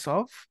examples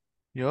of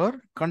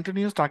your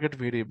continuous target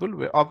variable.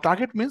 Where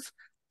target means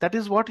that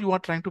is what you are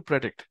trying to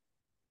predict.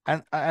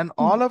 And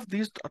all of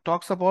these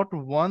talks about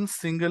one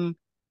single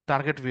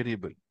target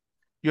variable.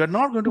 You are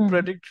not going to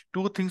predict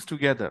two things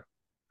together.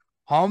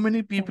 How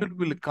many people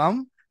will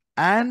come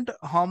and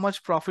how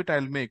much profit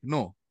I'll make?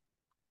 No.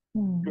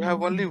 You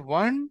have only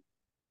one,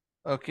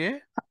 okay.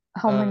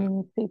 How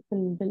many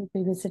people will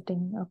be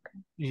visiting? Okay.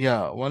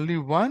 Yeah, only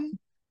one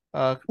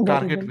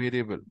target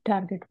variable.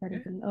 Target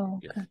variable. Okay. Oh,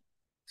 okay. Yes.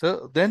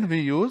 So then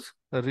we use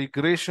a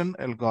regression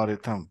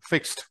algorithm,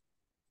 fixed.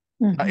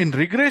 Now in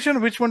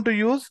regression, which one to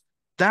use?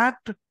 That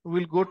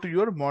will go to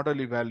your model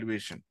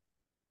evaluation.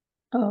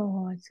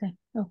 Oh, I see.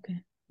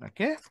 Okay.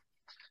 Okay.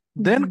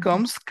 Then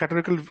comes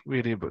categorical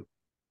variable,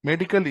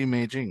 medical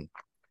imaging.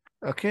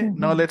 Okay.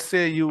 Now let's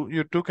say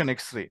you took an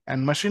X-ray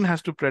and machine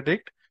has to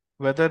predict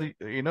whether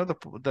you know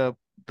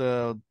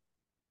the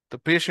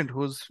patient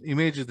whose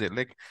image is there.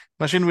 Like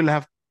machine will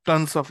have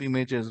tons of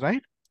images,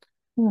 right?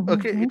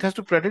 Okay. It has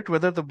to predict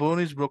whether the bone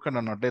is broken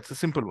or not. That's a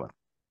simple one.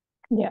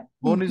 Yeah.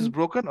 Bone is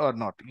broken or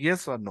not?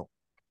 Yes or no?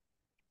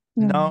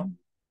 Now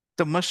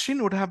the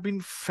machine would have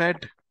been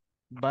fed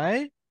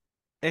by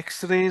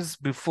X-rays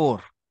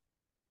before.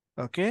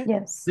 Okay.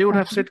 Yes. They would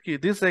have said,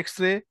 this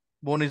X-ray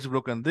bone is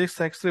broken. This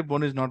X-ray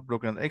bone is not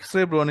broken.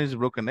 X-ray bone is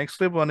broken.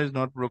 X-ray bone is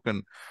not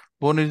broken.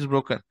 Bone is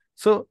broken.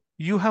 So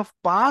you have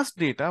past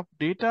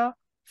data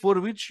for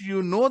which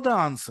you know the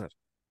answer.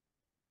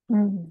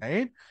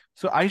 Right?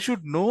 So I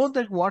should know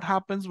that what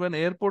happens when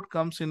airport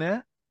comes in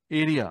a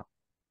area.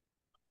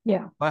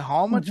 Yeah. By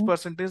how much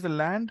percentage the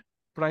land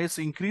price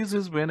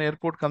increases when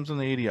airport comes in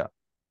the area.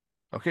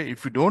 Okay,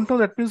 if you don't know,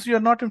 that means you are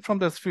not from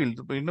this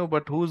field,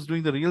 but who's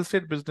doing the real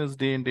estate business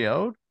day in, day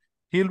out,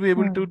 he'll be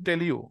able to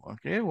tell you,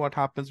 okay, what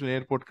happens when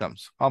airport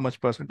comes, how much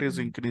percentage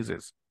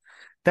increases.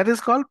 That is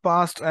called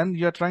past, and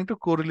you're trying to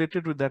correlate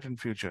it with that in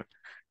future.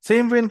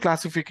 Same way in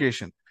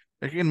classification.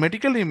 Like in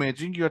medical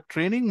imaging, you're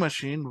training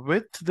machine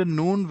with the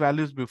known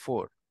values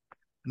before.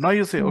 Now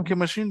you say, okay,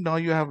 machine, now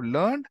you have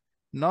learned,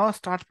 now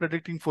start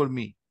predicting for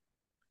me.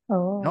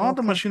 Oh, now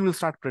the machine will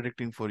start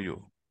predicting for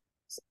you.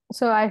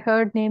 So I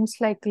heard names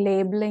like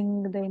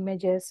labeling the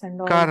images and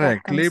all.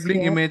 Correct. That labeling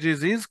here.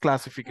 images is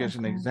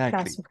classification.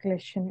 Exactly.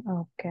 Classification.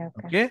 Okay.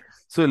 Okay.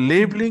 So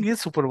labeling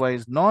is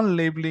supervised.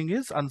 Non-labeling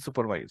is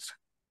unsupervised.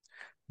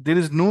 There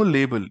is no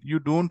label. You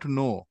don't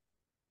know.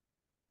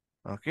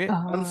 Okay.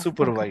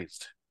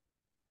 Unsupervised.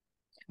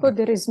 Oh,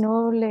 there is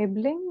no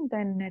labeling,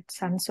 then it's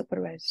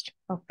unsupervised.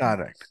 Okay.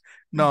 Correct.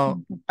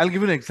 Now, I'll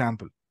give you an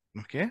example.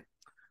 Okay.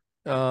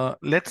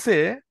 Let's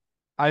say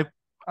I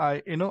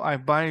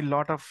buy a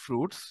lot of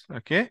fruits.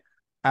 Okay.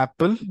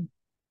 Apple,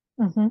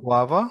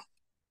 guava,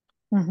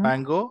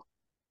 mango,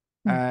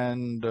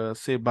 and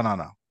say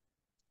banana.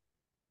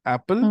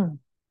 Apple,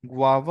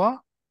 guava,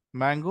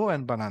 mango,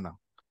 and banana.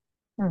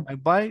 I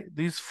buy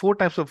these 4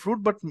 types of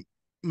fruit, but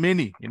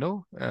many,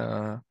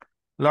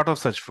 lot of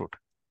such fruit.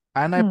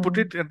 And I put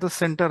it at the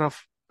center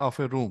of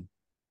a room.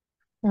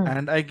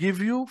 And I give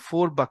you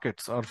 4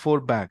 buckets or 4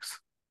 bags.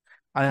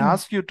 I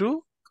ask you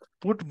to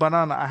put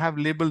banana. I have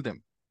labeled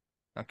them.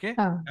 Okay.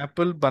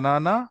 Apple,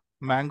 banana,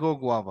 mango,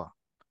 guava.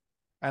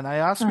 And I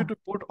ask you to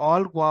put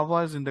all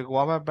guavas in the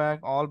guava bag,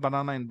 all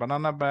banana in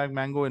banana bag,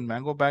 mango in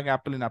mango bag,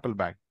 apple in apple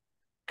bag.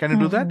 Can you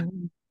do that?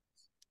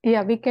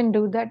 Yeah, we can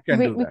do that.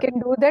 We can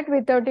do that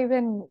without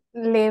even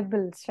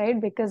labels, right?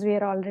 Because we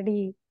are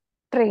already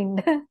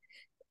trained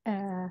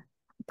to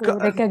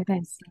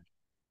recognize.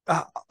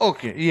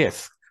 Okay,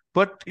 yes.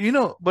 But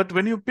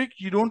when you pick,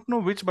 you don't know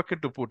which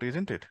bucket to put,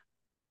 isn't it?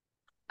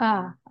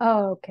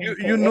 Okay.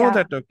 You know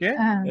that, okay?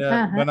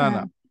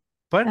 Banana.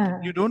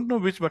 But you don't know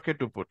which bucket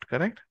to put,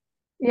 correct?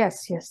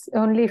 Yes.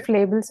 Only if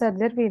labels are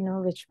there, we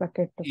know which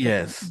bucket to put.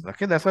 Yes.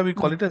 Okay, that's why we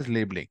call it as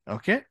labeling.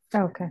 Okay.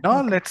 Okay.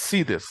 Now let's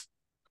see this.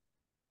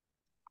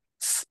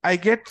 I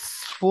get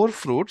 4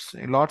 fruits,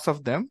 lots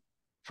of them,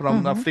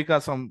 from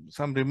Africa, some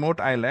remote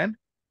island,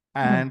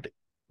 and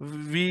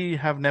we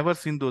have never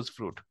seen those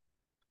fruit.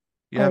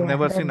 You have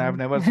never seen, I've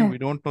never seen, we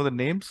don't know the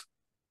names.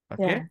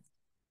 Okay. Yeah.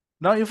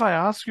 Now, if I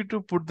ask you to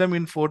put them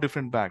in 4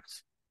 different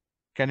bags,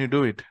 can you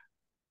do it?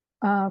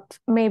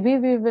 Maybe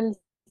we will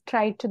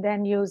try to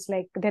then use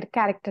like their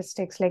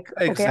characteristics, like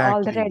okay,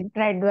 all the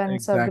red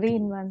ones or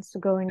green ones to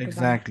go into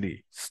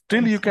Exactly.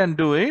 Still you can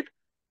do it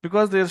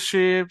because their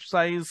shape,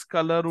 size,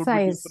 color would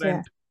be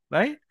different,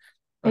 right?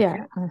 Okay.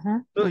 Yeah.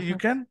 So you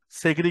can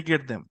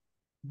segregate them,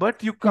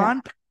 but you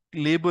can't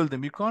label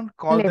them. You can't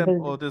call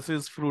them, oh, this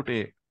is fruit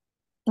A.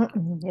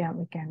 Yeah,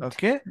 we can.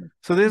 Okay.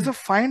 So there's a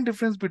fine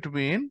difference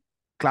between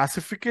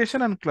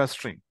classification and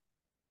clustering.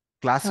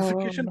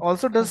 Classification Oh,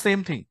 also does okay.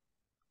 same thing.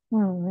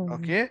 Mm-hmm.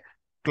 Okay.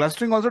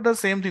 Clustering also does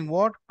same thing.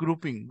 What?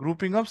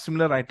 Grouping of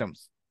similar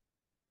items.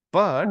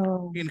 But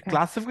Oh, in okay.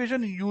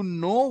 classification, you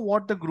know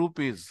what the group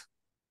is.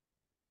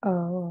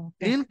 Oh,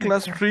 okay. In Okay.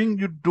 clustering,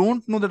 you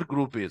don't know that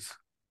group is,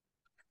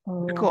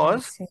 Oh, I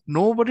because see.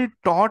 nobody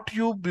taught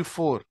you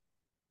before.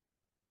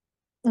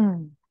 Mm.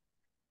 Okay.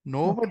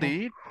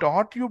 Nobody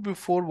taught you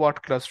before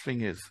what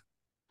clustering is.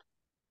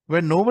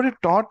 When nobody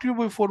taught you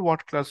before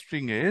what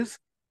clustering is,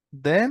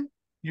 then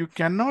you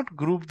cannot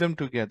group them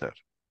together.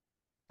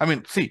 I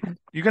mean, see,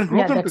 you can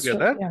group Yeah, them that's true.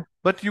 together, Yeah.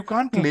 but you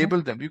can't Mm-hmm.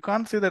 label them. You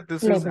can't say that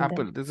this is Label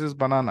apple, them. this is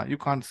banana. You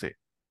can't say.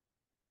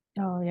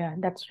 Oh, yeah,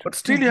 that's true. But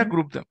still you have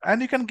grouped them.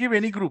 And you can give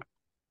any group.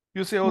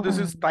 You say, oh, this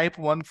is Mm-hmm. type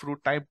 1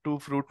 fruit, type 2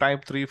 fruit,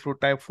 type 3 fruit,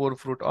 type 4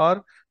 fruit,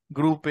 or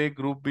group A,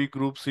 group B,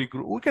 group C,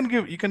 group.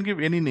 You can give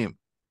any name.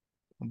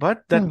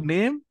 But that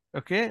name,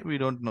 okay, we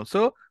don't know.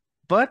 So,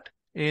 but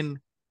in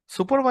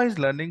supervised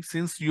learning,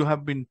 since you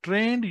have been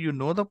trained, you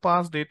know the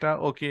past data,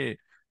 okay,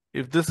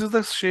 if this is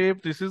the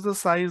shape, this is the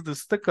size, this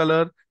is the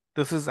color,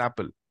 this is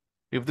apple.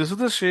 If this is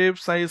the shape,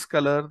 size,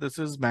 color, this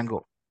is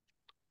mango.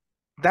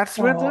 That's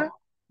where the Oh,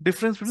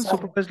 difference between sorry.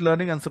 supervised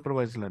learning and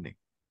supervised learning.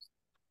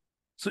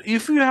 So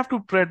if you have to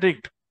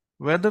predict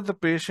whether the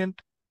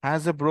patient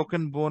has a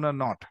broken bone or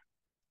not,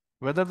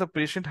 whether the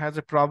patient has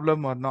a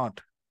problem or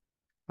not,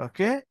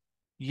 okay,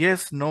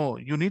 yes, no,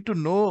 you need to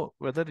know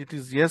whether it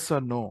is yes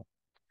or no.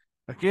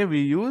 Okay,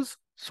 we use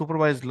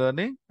supervised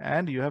learning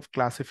and you have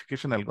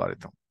classification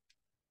algorithm.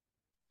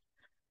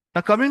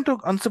 Now coming to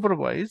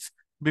unsupervised,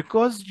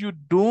 because you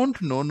don't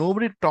know,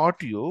 nobody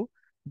taught you,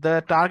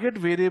 the target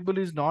variable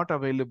is not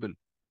available.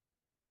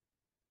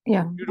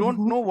 Yeah. You don't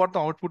know what the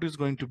output is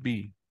going to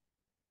be.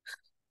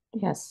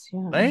 Yes.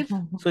 Yeah. Right?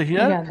 So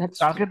here, Yeah, that's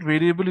true. target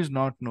variable is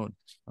not known.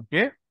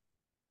 Okay.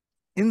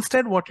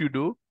 Instead, what you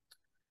do,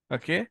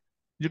 okay,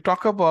 you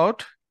talk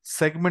about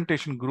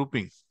segmentation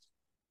grouping.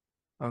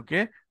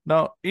 Okay.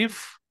 Now,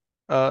 if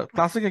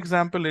classic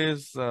example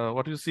is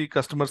what you see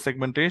customer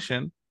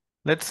segmentation,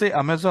 let's say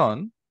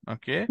Amazon,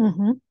 okay,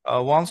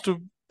 wants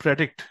to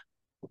predict,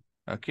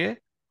 okay,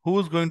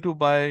 who's going to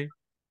buy,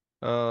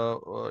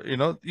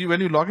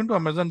 when you log into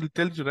Amazon, it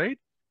tells you, right?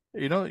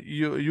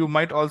 You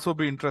might also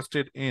be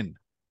interested in,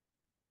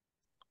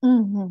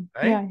 right?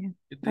 Yeah, yeah.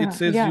 It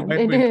says you Yeah,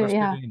 might be interested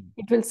yeah. in.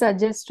 It will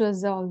suggest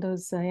us all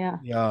those,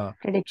 Yeah.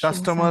 predictions.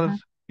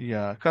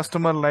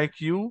 Customer like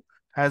you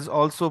has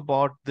also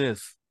bought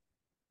this,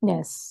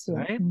 Yes, yeah.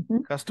 right?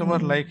 Customer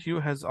Mm-hmm. like you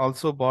has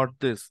also bought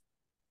this.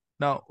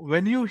 Now,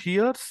 when you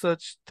hear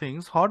such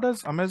things, how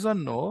does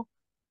Amazon know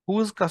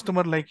who is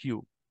customer like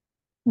you?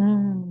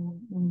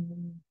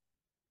 Mm-hmm.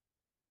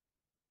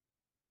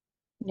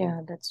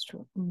 Yeah, that's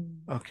true.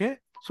 Okay.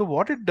 So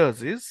what it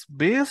does is,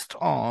 based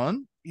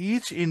on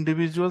each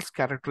individual's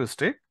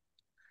characteristic,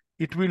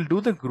 it will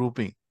do the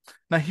grouping.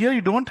 Now here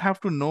you don't have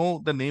to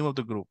know the name of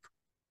the group.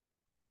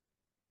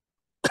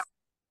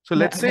 So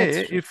let's Yeah, that's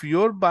say true. if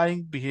your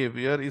buying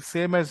behavior is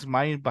same as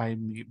my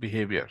buying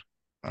behavior,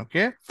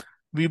 okay,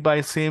 we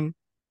buy same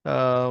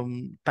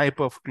type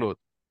of clothes.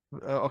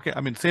 Okay, I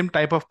mean same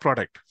type of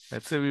product.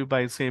 Let's say we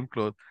buy same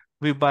clothes.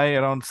 We buy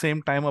around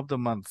same time of the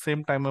month,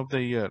 same time of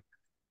the year.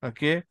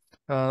 Okay,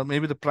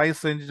 maybe the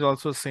price range is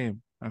also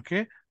same.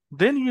 Okay,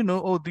 then you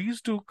know, oh,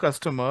 these two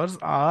customers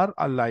are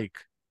alike.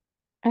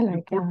 I You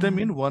like put them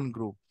in one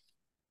group.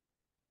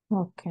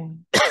 okay.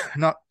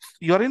 Now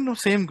you're in the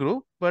same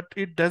group, but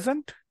it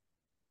doesn't.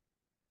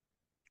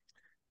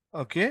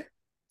 Okay,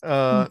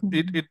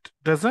 it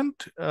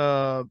doesn't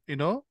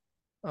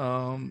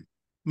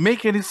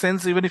make any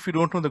sense even if you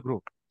don't know the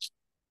group.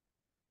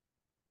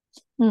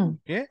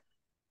 Okay,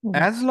 Yeah.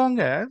 as long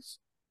as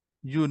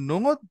you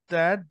know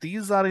that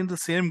these are in the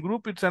same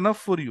group, it's enough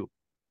for you.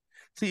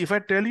 See, if I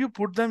tell you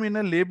put them in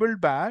a labeled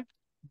bag,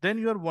 then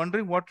you are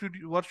wondering what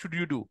should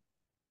you do,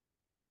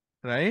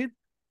 right?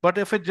 But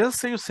if I just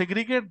say you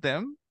segregate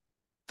them,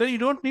 then you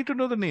don't need to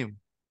know the name.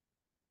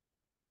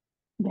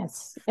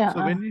 Yes, yeah,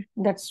 So when you,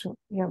 that's true.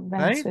 Yeah,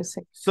 when right? it's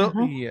So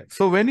yeah,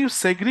 so when you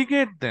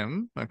segregate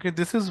them, okay,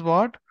 this is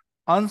what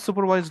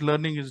unsupervised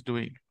learning is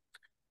doing.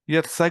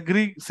 You're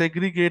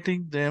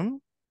segregating them,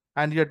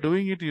 and you're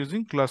doing it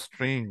using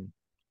clustering.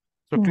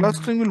 So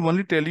clustering will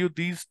only tell you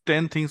these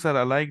 10 things are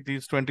alike,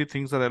 these 20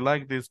 things are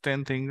alike, these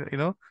 10 things,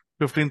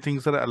 15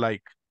 things are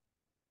alike.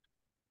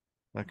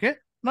 Okay.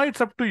 Now it's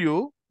up to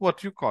you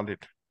what you call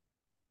it.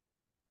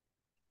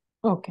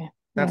 Okay.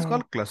 That's Yeah,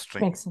 called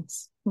clustering. makes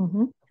sense.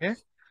 Okay.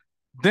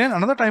 Then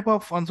another type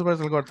of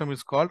unsupervised algorithm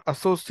is called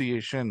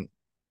association.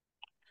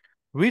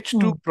 Which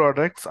two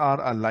products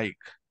are alike?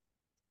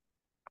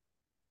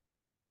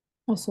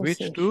 Which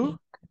two Association.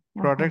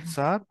 products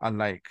are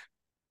alike?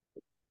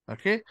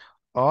 Okay.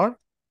 Or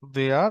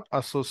they are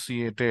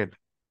associated.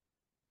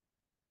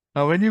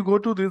 Now, when you go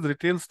to these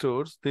retail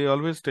stores, they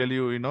always tell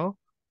you,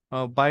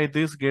 buy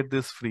this, get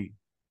this free,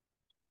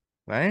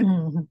 right?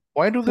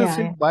 Why do they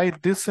say buy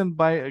this and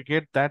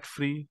get that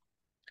free?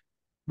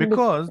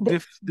 Because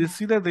they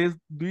see that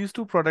these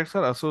two products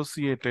are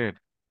associated.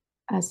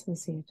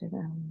 Associated.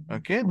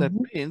 Okay, that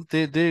means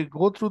they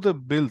go through the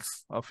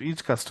bills of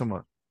each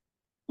customer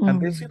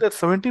and they see that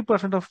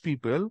 70% of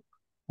people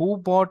who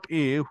bought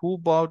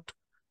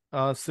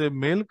say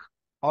milk,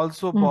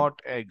 also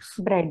bought eggs.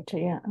 Bread,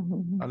 yeah.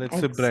 Let's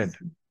say bread.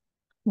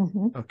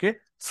 Okay,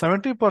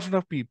 70%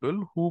 of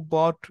people who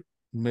bought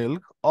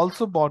milk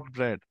also bought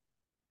bread.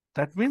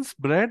 That means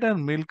bread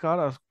and milk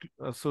are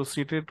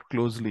associated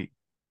closely.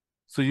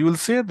 So you will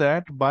say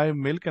that buy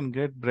milk and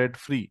get bread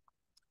free.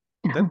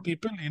 Then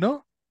people,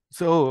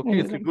 say, oh, okay,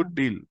 it's a good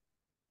deal.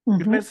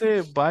 If I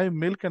say buy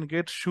milk and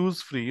get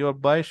shoes free or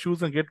buy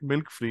shoes and get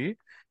milk free,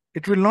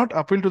 it will not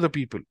appeal to the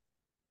people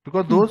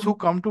because those who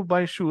come to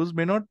buy shoes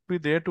may not be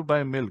there to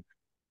buy milk.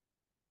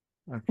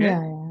 Okay. Yeah.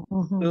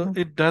 So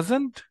it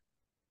doesn't,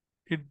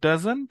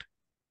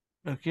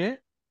 okay.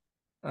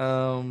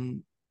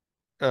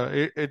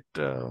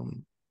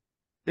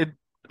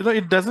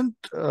 It doesn't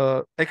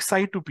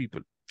excite to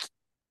people.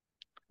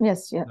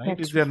 Yes, yeah. Right?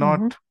 If they are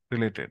not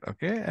related.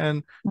 Okay.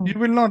 And you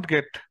will not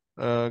get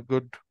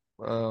good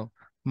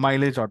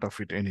mileage out of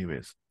it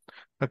anyways.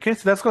 Okay,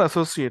 so that's called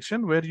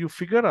association, where you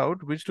figure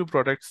out which two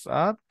products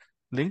are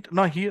linked.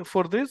 Now here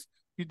for this,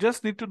 you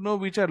just need to know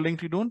which are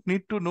linked. You don't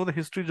need to know the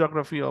history,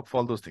 geography of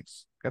all those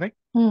things, correct?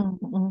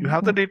 You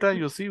have the data,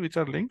 you see which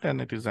are linked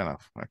and it is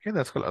enough. Okay,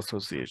 that's called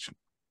association.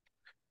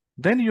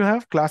 Then you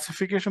have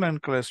classification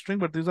and clustering,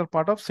 but these are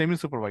part of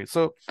semi-supervised.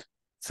 So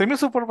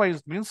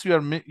semi-supervised means you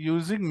are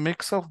using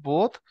mix of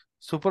both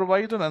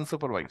supervised and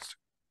unsupervised.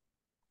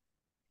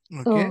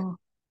 Okay.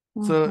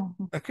 So,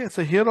 okay,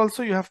 so here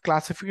also you have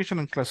classification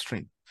and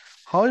clustering.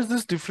 How is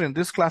this different?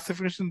 This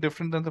classification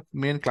different than the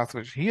main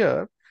classification.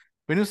 Here,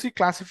 when you see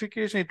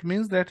classification, it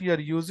means that you are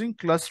using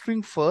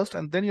clustering first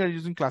and then you are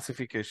using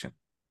classification.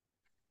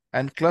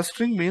 And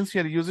clustering means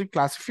you are using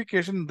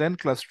classification, then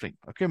clustering.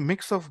 Okay,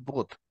 mix of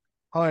both.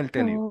 How I'll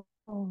tell you.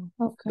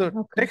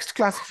 So text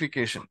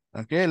classification.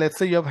 Okay, let's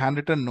say you have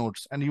handwritten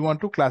notes and you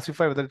want to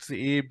classify whether it's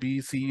A,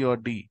 B, C, or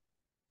D.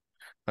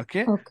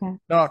 Okay.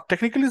 Now,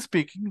 technically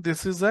speaking,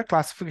 this is a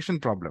classification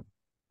problem.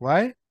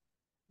 Why?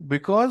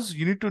 Because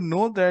you need to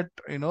know that,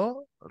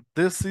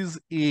 this is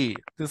A,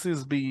 this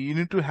is B. You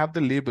need to have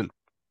the label.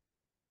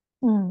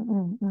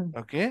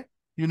 Okay.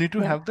 You need to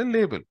have the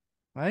label,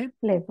 right?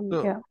 Label,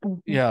 so, yeah.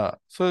 Yeah.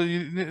 So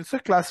it's a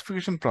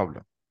classification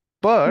problem.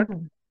 But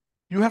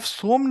you have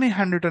so many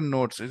handwritten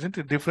notes, isn't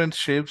it? Different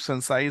shapes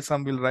and size.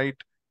 Some will write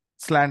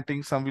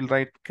slanting, some will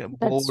write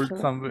bold,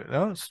 some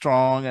will,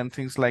 strong and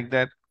things like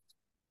that.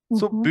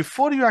 So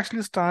before you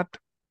actually start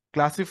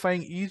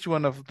classifying each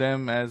one of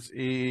them as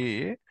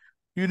A,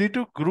 you need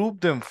to group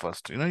them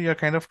first. You're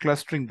kind of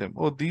clustering them.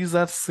 Oh, these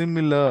are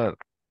similar.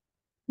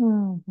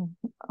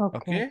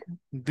 Okay.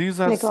 These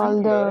are like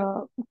similar.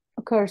 All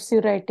the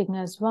cursive writing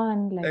as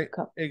one, like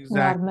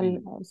exactly.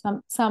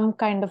 Normal, some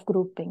kind of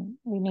grouping.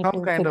 We need some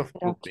to kind figure of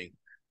out. grouping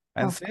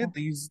and say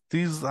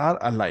these are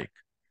alike.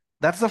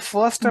 That's the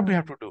first step you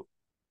have to do.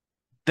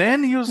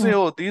 Then you say,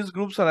 oh, these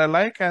groups are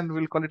alike and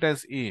we'll call it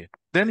as A.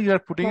 Then you are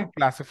putting a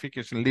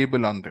classification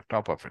label on the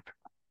top of it.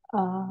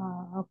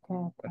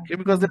 Okay,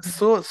 because that's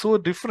so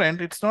different.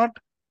 It's not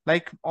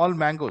like all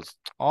mangoes.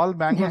 All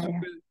mangoes will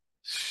be,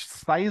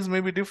 size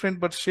may be different,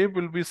 but shape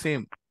will be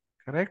same.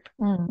 Correct?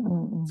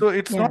 So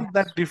it's not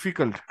that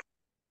difficult.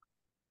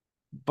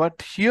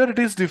 But here it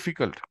is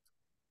difficult.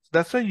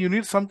 That's why you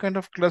need some kind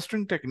of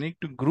clustering technique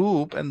to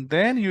group, and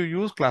then you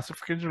use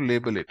classification to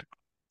label it.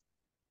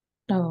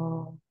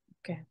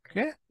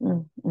 Okay.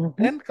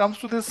 Then comes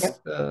to this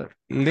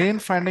lane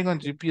finding on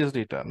GPS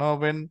data. Now,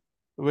 when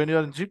you're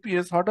on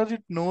GPS, how does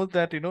it know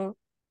that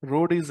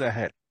road is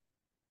ahead?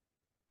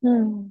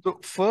 So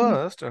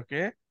first,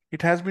 okay,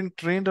 it has been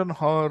trained on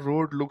how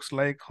road looks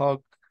like,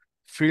 how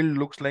field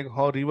looks like,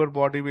 how river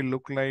body will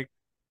look like,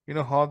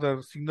 how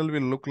the signal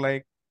will look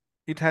like.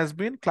 It has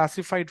been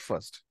classified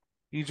first,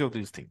 each of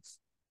these things.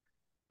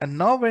 And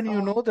now when you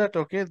know that,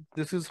 okay,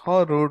 this is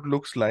how road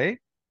looks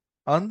like,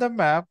 on the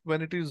map,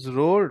 when it is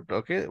road,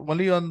 okay,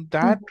 only on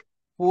that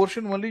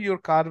portion only your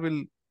car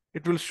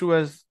it will show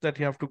as that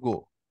you have to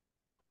go.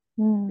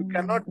 You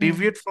cannot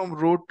deviate from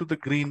road to the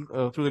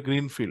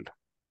green field,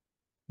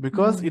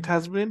 because it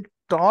has been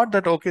taught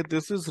that, okay,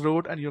 this is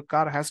road and your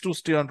car has to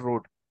stay on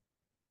road.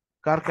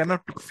 Car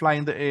cannot fly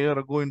in the air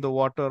or go in the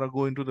water or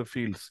go into the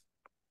fields.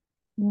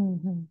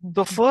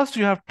 So first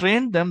you have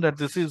trained them that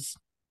this is,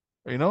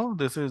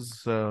 this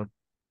is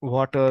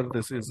water,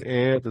 this is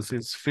air, this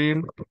is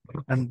field.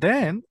 And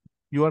then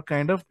you are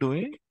kind of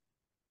doing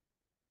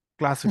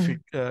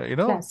clustering,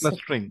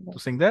 to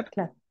saying that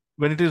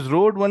when it is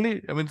road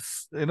only, I mean,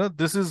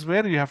 this is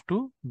where you have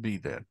to be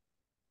there.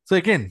 So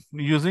again,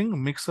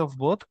 using mix of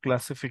both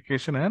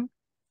classification and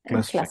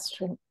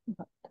clustering.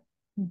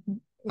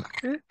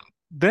 Okay.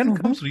 Then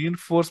comes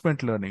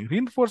reinforcement learning.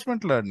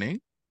 Reinforcement learning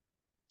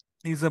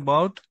is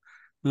about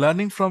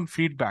learning from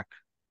feedback.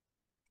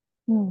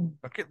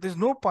 Okay, there's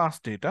no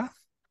past data,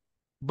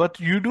 but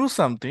you do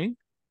something,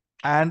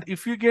 and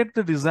if you get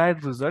the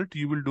desired result,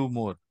 you will do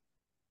more.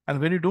 And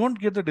when you don't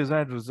get the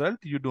desired result,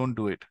 you don't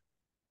do it.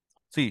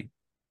 See,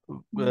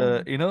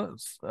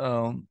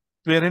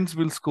 parents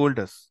will scold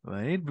us,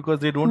 right? Because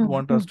they don't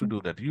want us to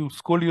do that. You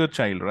scold your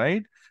child,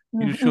 right?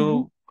 You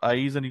show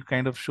eyes and you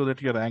kind of show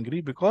that you're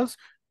angry because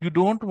you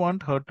don't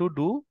want her to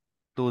do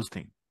those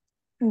things.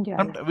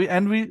 Yeah.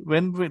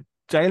 When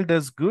child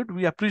does good,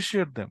 we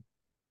appreciate them.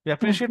 We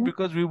appreciate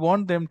because we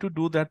want them to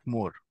do that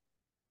more.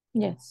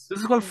 Yes. This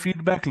is called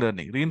feedback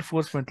learning,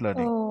 reinforcement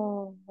learning.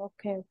 Oh,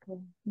 okay.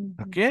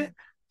 Okay.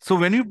 So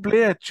when you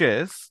play a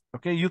chess,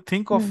 okay, you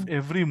think of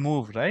every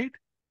move, right?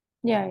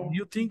 Yeah.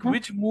 You think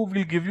which move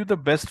will give you the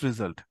best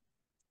result.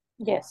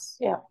 Yes.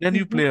 Yeah. Then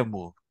you play a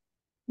move,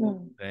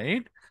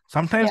 right?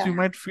 Sometimes you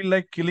might feel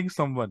like killing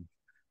someone,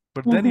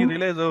 but then you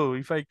realize, oh,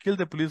 if I kill,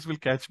 the police will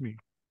catch me.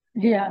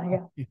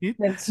 Yeah.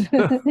 That's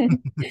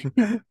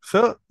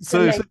so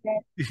like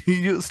that.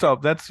 you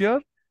stop. That's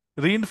your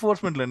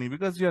reinforcement learning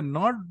because you're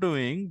not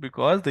doing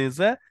because there's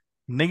a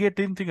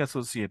negative thing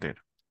associated.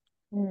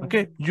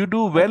 Okay, you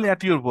do well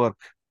at your work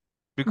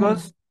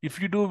because if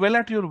you do well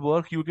at your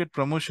work, you get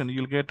promotion,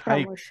 you'll get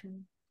hike.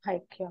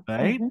 Hike, yeah.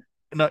 Right?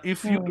 Now,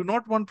 if you do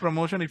not want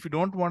promotion, if you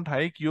don't want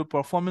hike, your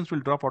performance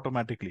will drop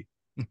automatically.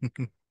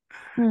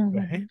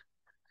 Right?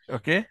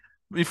 Okay.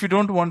 If you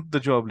don't want the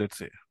job, let's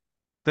say,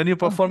 then your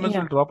performance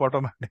will drop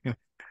automatically.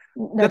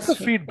 That's a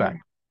feedback.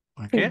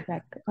 Yeah. Okay.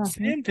 Feedback.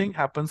 Same thing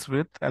happens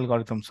with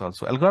algorithms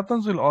also.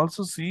 Algorithms will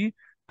also see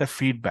the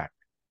feedback.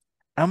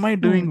 Am I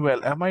doing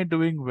well? Am I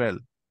doing well?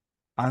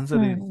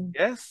 Answer is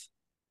yes.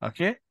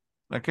 Okay.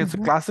 Okay. It's a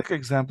classic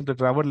example. The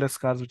driverless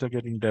cars which are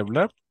getting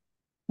developed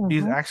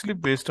is actually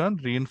based on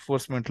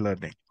reinforcement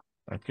learning.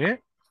 Okay.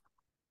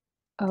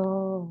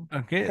 Oh.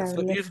 Okay.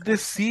 So if they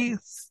see,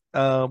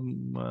 a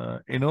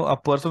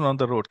person on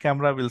the road,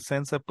 camera will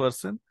sense a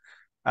person,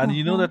 and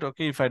you know that,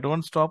 okay, if I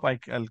don't stop,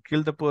 I'll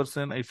kill the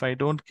person. If I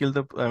don't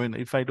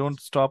if I don't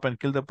stop and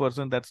kill the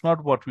person, that's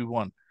not what we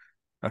want.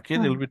 Okay.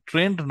 They'll be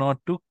trained not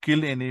to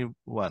kill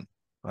anyone,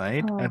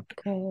 right? At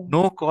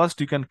no cost,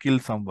 you can kill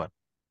someone,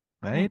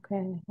 right?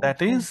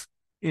 That is,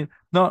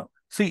 now,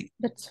 see,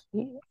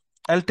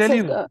 I'll tell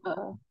you.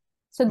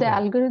 So the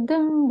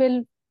algorithm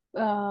will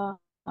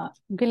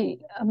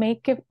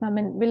make it,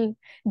 will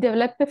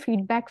develop a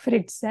feedback for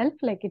itself,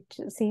 like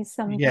it sees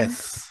something.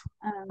 Yes.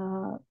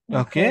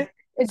 Okay.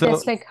 It's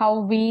just like how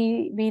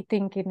we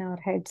think in our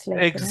heads,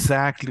 like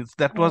exactly.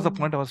 That was the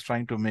point I was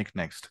trying to make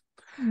next.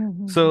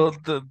 So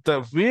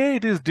the way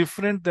it is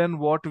different than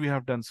what we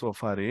have done so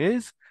far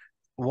is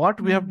what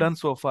we have done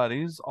so far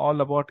is all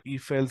about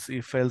if else,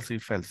 if else,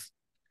 if else.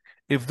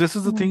 If this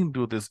is the thing,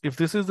 do this. If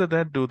this is the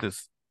that, do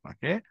this.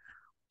 Okay.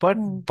 But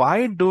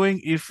by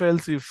doing if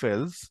else,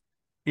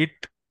 it,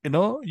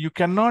 you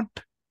cannot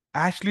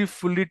actually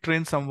fully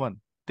train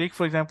someone. Take,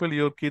 for example,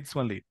 your kids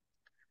only.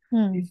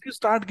 If you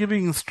start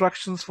giving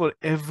instructions for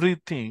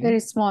everything,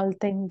 very small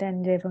thing,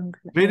 then they don't.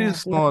 Very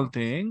small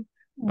thing.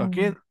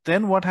 Okay.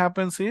 Then what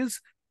happens is,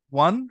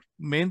 one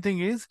main thing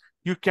is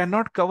you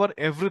cannot cover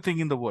everything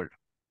in the world.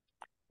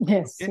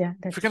 Yes, okay? Yeah,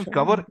 that's if you can true.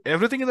 cover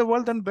everything in the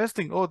world, then best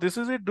thing. Oh, this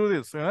is it, do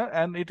this.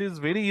 And it is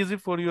very easy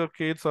for your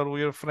kids or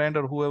your friend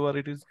or whoever.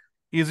 It is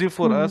easy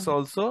for us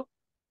also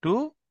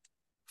to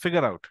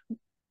figure out.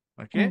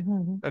 Okay.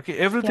 Okay.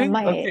 Everything.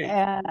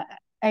 Yeah, okay.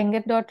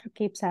 Younger daughter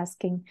keeps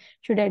asking,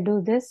 should I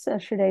do this or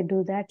should I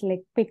do that?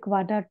 Like, pick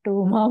one or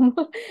two, mom.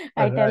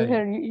 I tell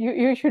her,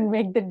 you should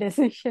make the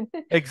decision.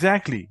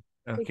 Exactly.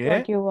 Okay. Pick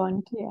what you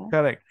want. Yeah.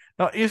 Correct.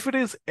 Now, if it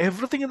is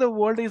everything in the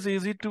world is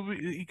easy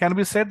to can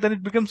be said, then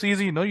it becomes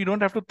easy. You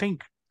don't have to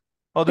think.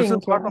 Oh, this is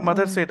what my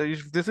mother said.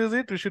 If this is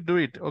it, we should do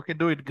it. Okay,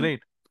 do it.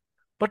 Great.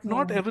 But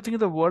not everything in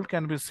the world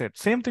can be said.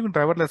 Same thing with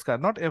driverless car.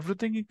 Not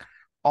everything,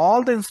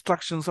 all the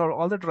instructions or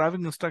all the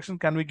driving instructions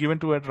can be given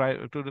to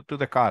to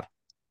the car.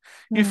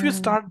 If you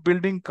start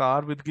building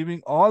car with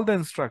giving all the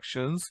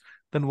instructions,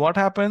 then what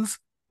happens?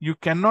 You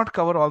cannot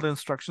cover all the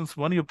instructions.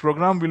 One, your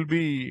program will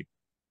be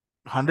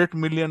 100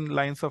 million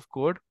lines of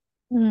code,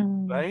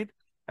 right?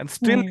 And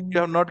still you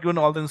have not given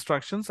all the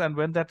instructions. And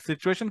when that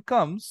situation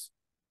comes,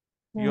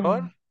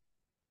 your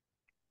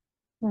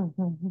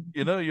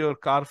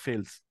car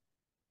fails.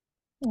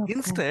 Okay.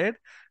 Instead,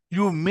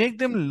 you make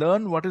them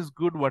learn what is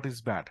good, what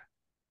is bad.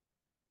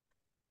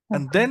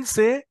 And then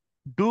say,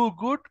 do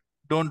good,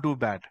 don't do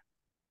bad.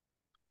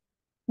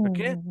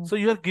 Okay. So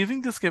you are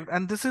giving this gift.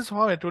 And this is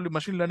how I told you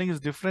machine learning is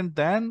different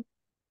than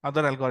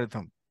other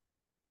algorithm.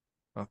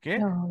 Okay.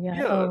 Oh,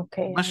 yeah.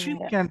 Machine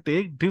can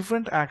take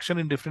different action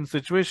in different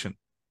situation.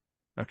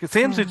 Okay.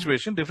 Same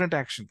situation, different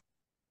action.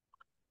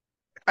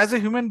 As a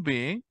human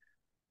being,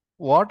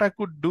 what I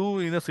could do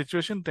in a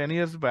situation 10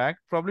 years back,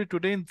 probably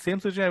today in same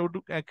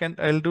situation,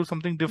 I'll do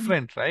something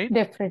different, right?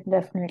 Different,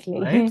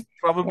 definitely. Right?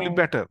 Probably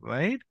better,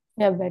 right?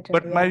 Yeah, better.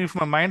 But if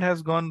my mind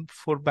has gone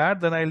for bad,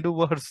 then I'll do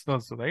worse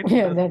also, right?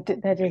 Yeah,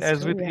 that is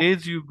as true, with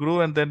age, you grow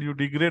and then you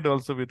degrade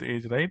also with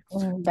age, right?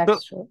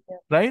 That's true. Yeah.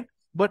 Right?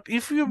 But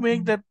if you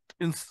make that,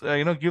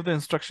 give the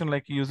instruction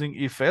like using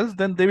if else,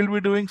 then they will be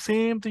doing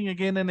same thing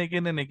again and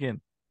again and again.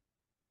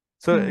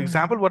 So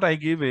example, what I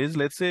give is,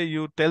 let's say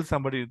you tell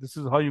somebody, this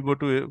is how you go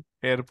to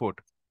airport.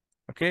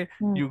 Okay.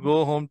 You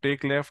go home,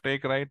 take left,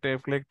 take right,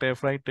 take left,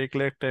 take right, take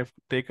left,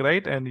 take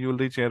right, and you'll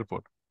reach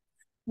airport.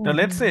 Now,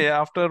 let's say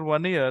after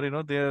 1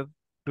 year, they're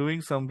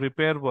doing some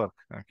repair work,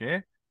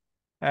 okay?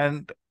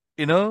 And,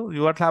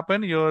 what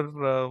happened?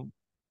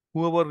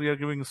 Whoever you're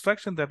giving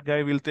instruction, that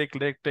guy will take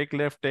left, take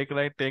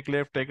right, take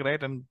left, take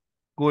right, and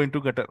go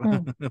into gutter,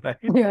 right?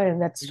 Yeah,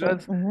 that's true.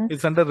 Because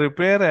it's under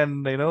repair,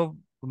 and,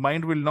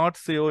 mind will not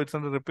say, oh, it's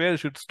under repair, you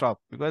should stop,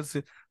 because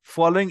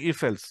following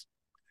if else.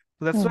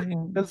 So that's why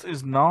if else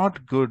is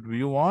not good.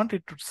 We want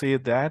it to say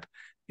that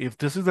if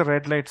this is a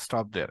red light,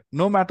 stop there,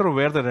 no matter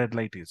where the red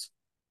light is.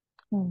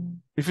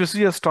 If you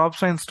see a stop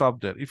sign,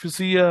 stop there. If you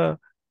see a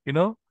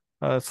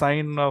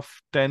sign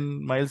of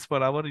 10 miles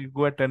per hour, you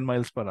go at 10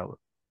 miles per hour,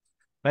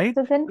 right?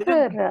 So then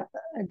for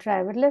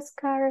driverless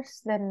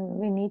cars, then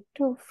we need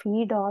to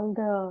feed all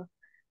the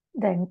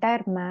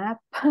entire map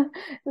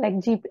like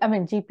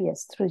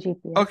GPS, through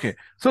GPS. Okay,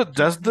 so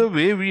just the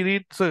way we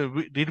read. So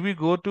do you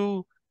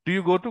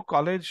go to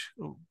college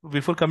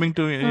before coming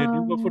to, do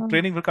you go for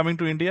training for coming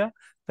to India,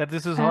 that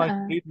this is how I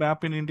read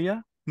map in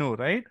India? No,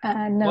 right?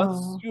 No,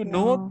 Once you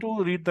know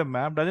to read the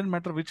map, doesn't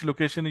matter which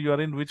location you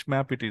are in, which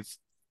map it is.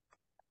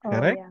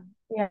 Correct?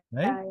 Yeah.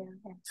 Right?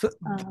 So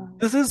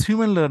this is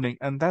human learning,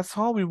 and that's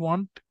how we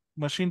want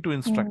machine to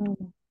instruct.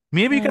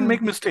 Maybe you can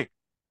make mistake.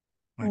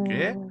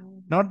 Okay.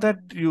 Not that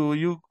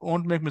you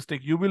won't make mistake,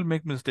 you will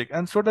make mistake.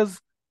 And so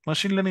does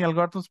machine learning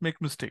algorithms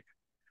make mistake.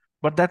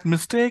 But that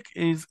mistake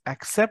is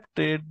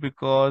accepted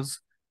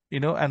because,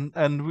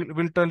 and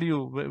we'll tell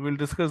you, we'll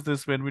discuss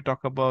this when we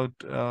talk about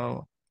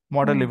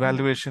model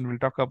evaluation. We'll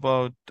talk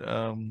about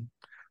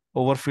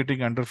overfitting,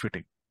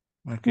 underfitting.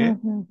 Okay.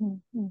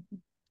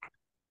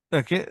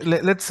 Okay.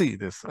 Let's see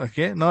this.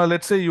 Okay. Now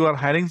let's say you are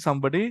hiring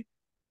somebody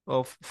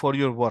for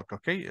your work.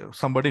 Okay.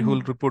 Somebody who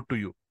will report to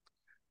you.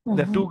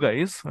 There are two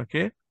guys.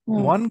 Okay.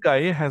 One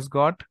guy has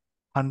got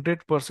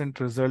 100%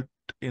 result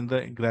in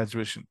the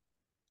graduation.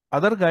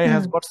 Other guy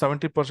has got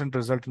 70%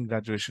 result in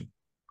graduation.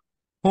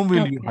 Whom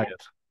will you hire?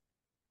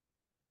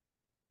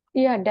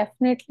 Yeah,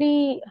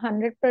 definitely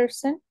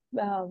 100%.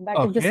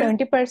 But if the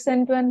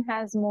 70% one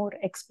has more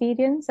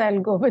experience, I'll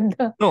go with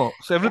the. No,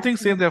 so everything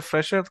same. They're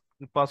fresher,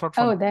 pass out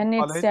from then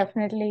college. It's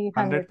definitely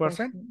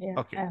 100%. Yeah.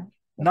 Okay.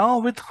 Now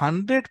with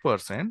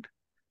 100%,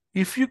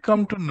 if you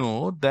come to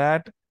know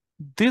that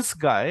this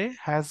guy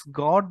has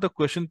got the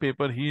question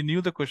paper, he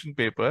knew the question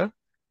paper,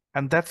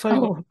 and that's why he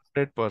got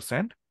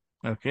 100%.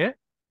 Okay.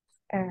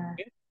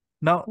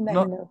 Now,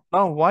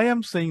 why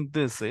I'm saying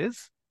this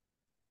is,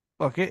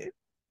 okay,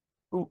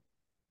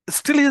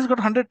 still he has got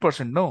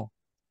 100%. No,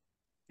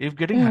 if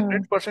getting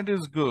 100%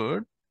 is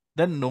good,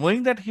 then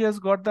knowing that he has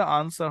got the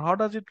answer, how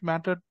does it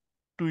matter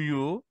to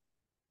you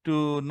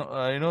to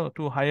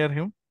to hire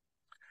him?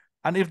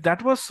 And if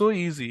that was so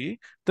easy,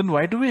 then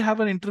why do we have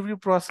an interview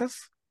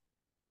process?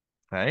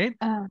 Right?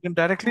 You can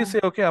directly say,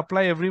 okay,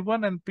 apply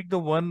everyone and pick the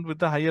one with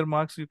the higher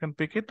marks. You can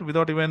pick it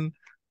without even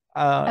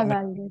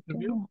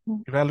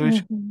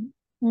evaluation.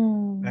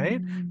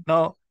 Right?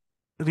 Now,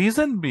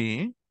 reason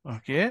being,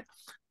 okay,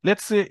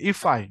 let's say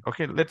if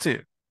let's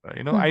say,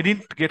 I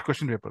didn't get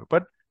question paper,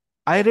 but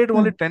I read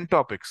only 10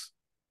 topics.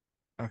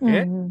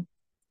 Okay.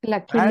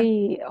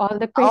 Luckily, and all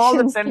the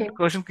questions 10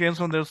 questions came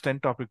from those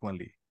 10 topic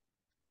only.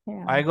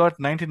 Yeah. I got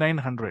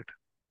 9900.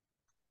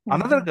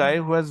 Another guy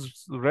who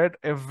has read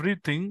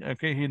everything,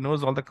 okay, he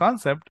knows all the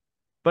concept,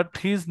 but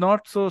he's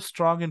not so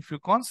strong in few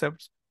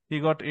concepts. He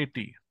got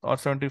 80 or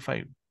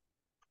 75.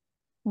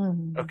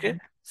 Okay.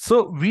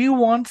 So we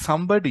want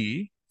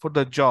somebody for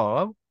the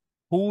job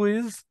who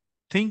is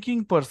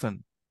thinking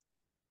person.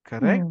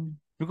 Correct?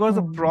 Because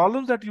the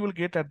problems that you will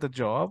get at the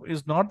job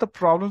is not the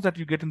problems that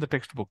you get in the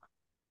textbook.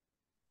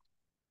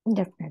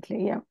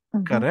 Definitely, yeah.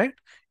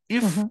 Correct?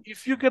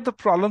 If you get the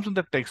problems in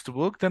the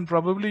textbook, then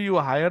probably you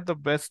hire the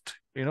best,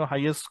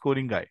 highest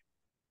scoring guy.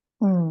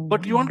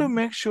 But you want to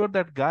make sure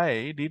that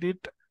guy did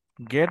it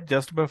get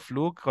just by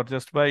fluke or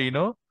just by,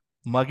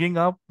 mugging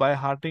up, by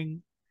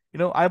hearting.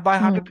 I by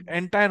hearted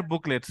entire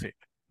book, let's say.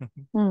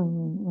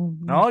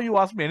 Now you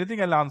ask me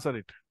anything, I'll answer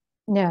it.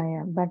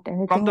 Yeah. But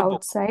anything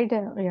outside,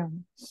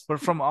 But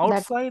from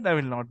outside, I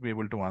will not be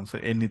able to answer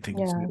anything.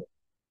 Yeah.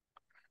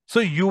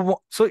 So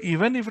so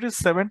even if it is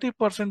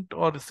 70%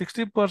 or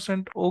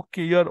 60%,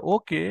 okay, you're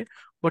okay,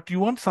 but you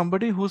want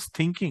somebody who's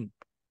thinking.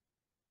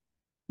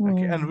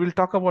 Okay, and we'll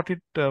talk about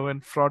it when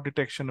fraud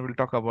detection. We'll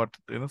talk about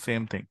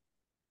same thing.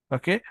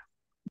 Okay,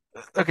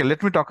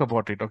 let me talk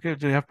about it. Okay,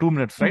 so you have 2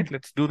 minutes, right?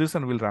 Let's do this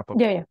and we'll wrap up.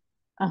 Yeah.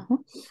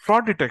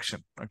 Fraud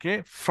detection.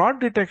 Okay, fraud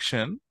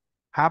detection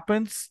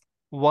happens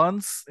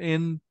once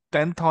in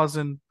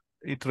 10,000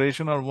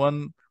 iteration or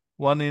one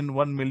in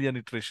 1 million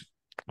iteration.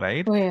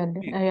 Right?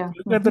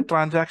 Look at the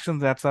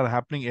transactions that are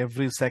happening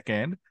every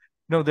second.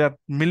 There are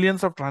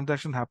millions of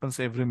transactions happens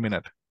every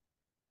minute.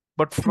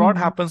 But fraud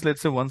happens,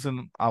 let's say, once in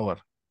an hour.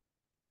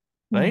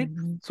 Right?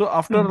 So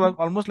after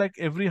almost like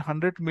every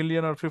 100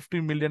 million or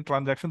 50 million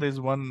transaction, there is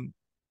one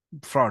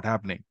fraud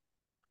happening.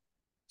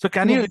 So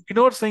can you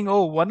ignore saying,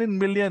 oh, 1 in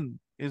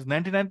million is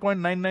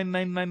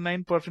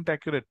 99.99999%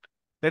 accurate?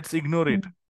 Let's ignore it.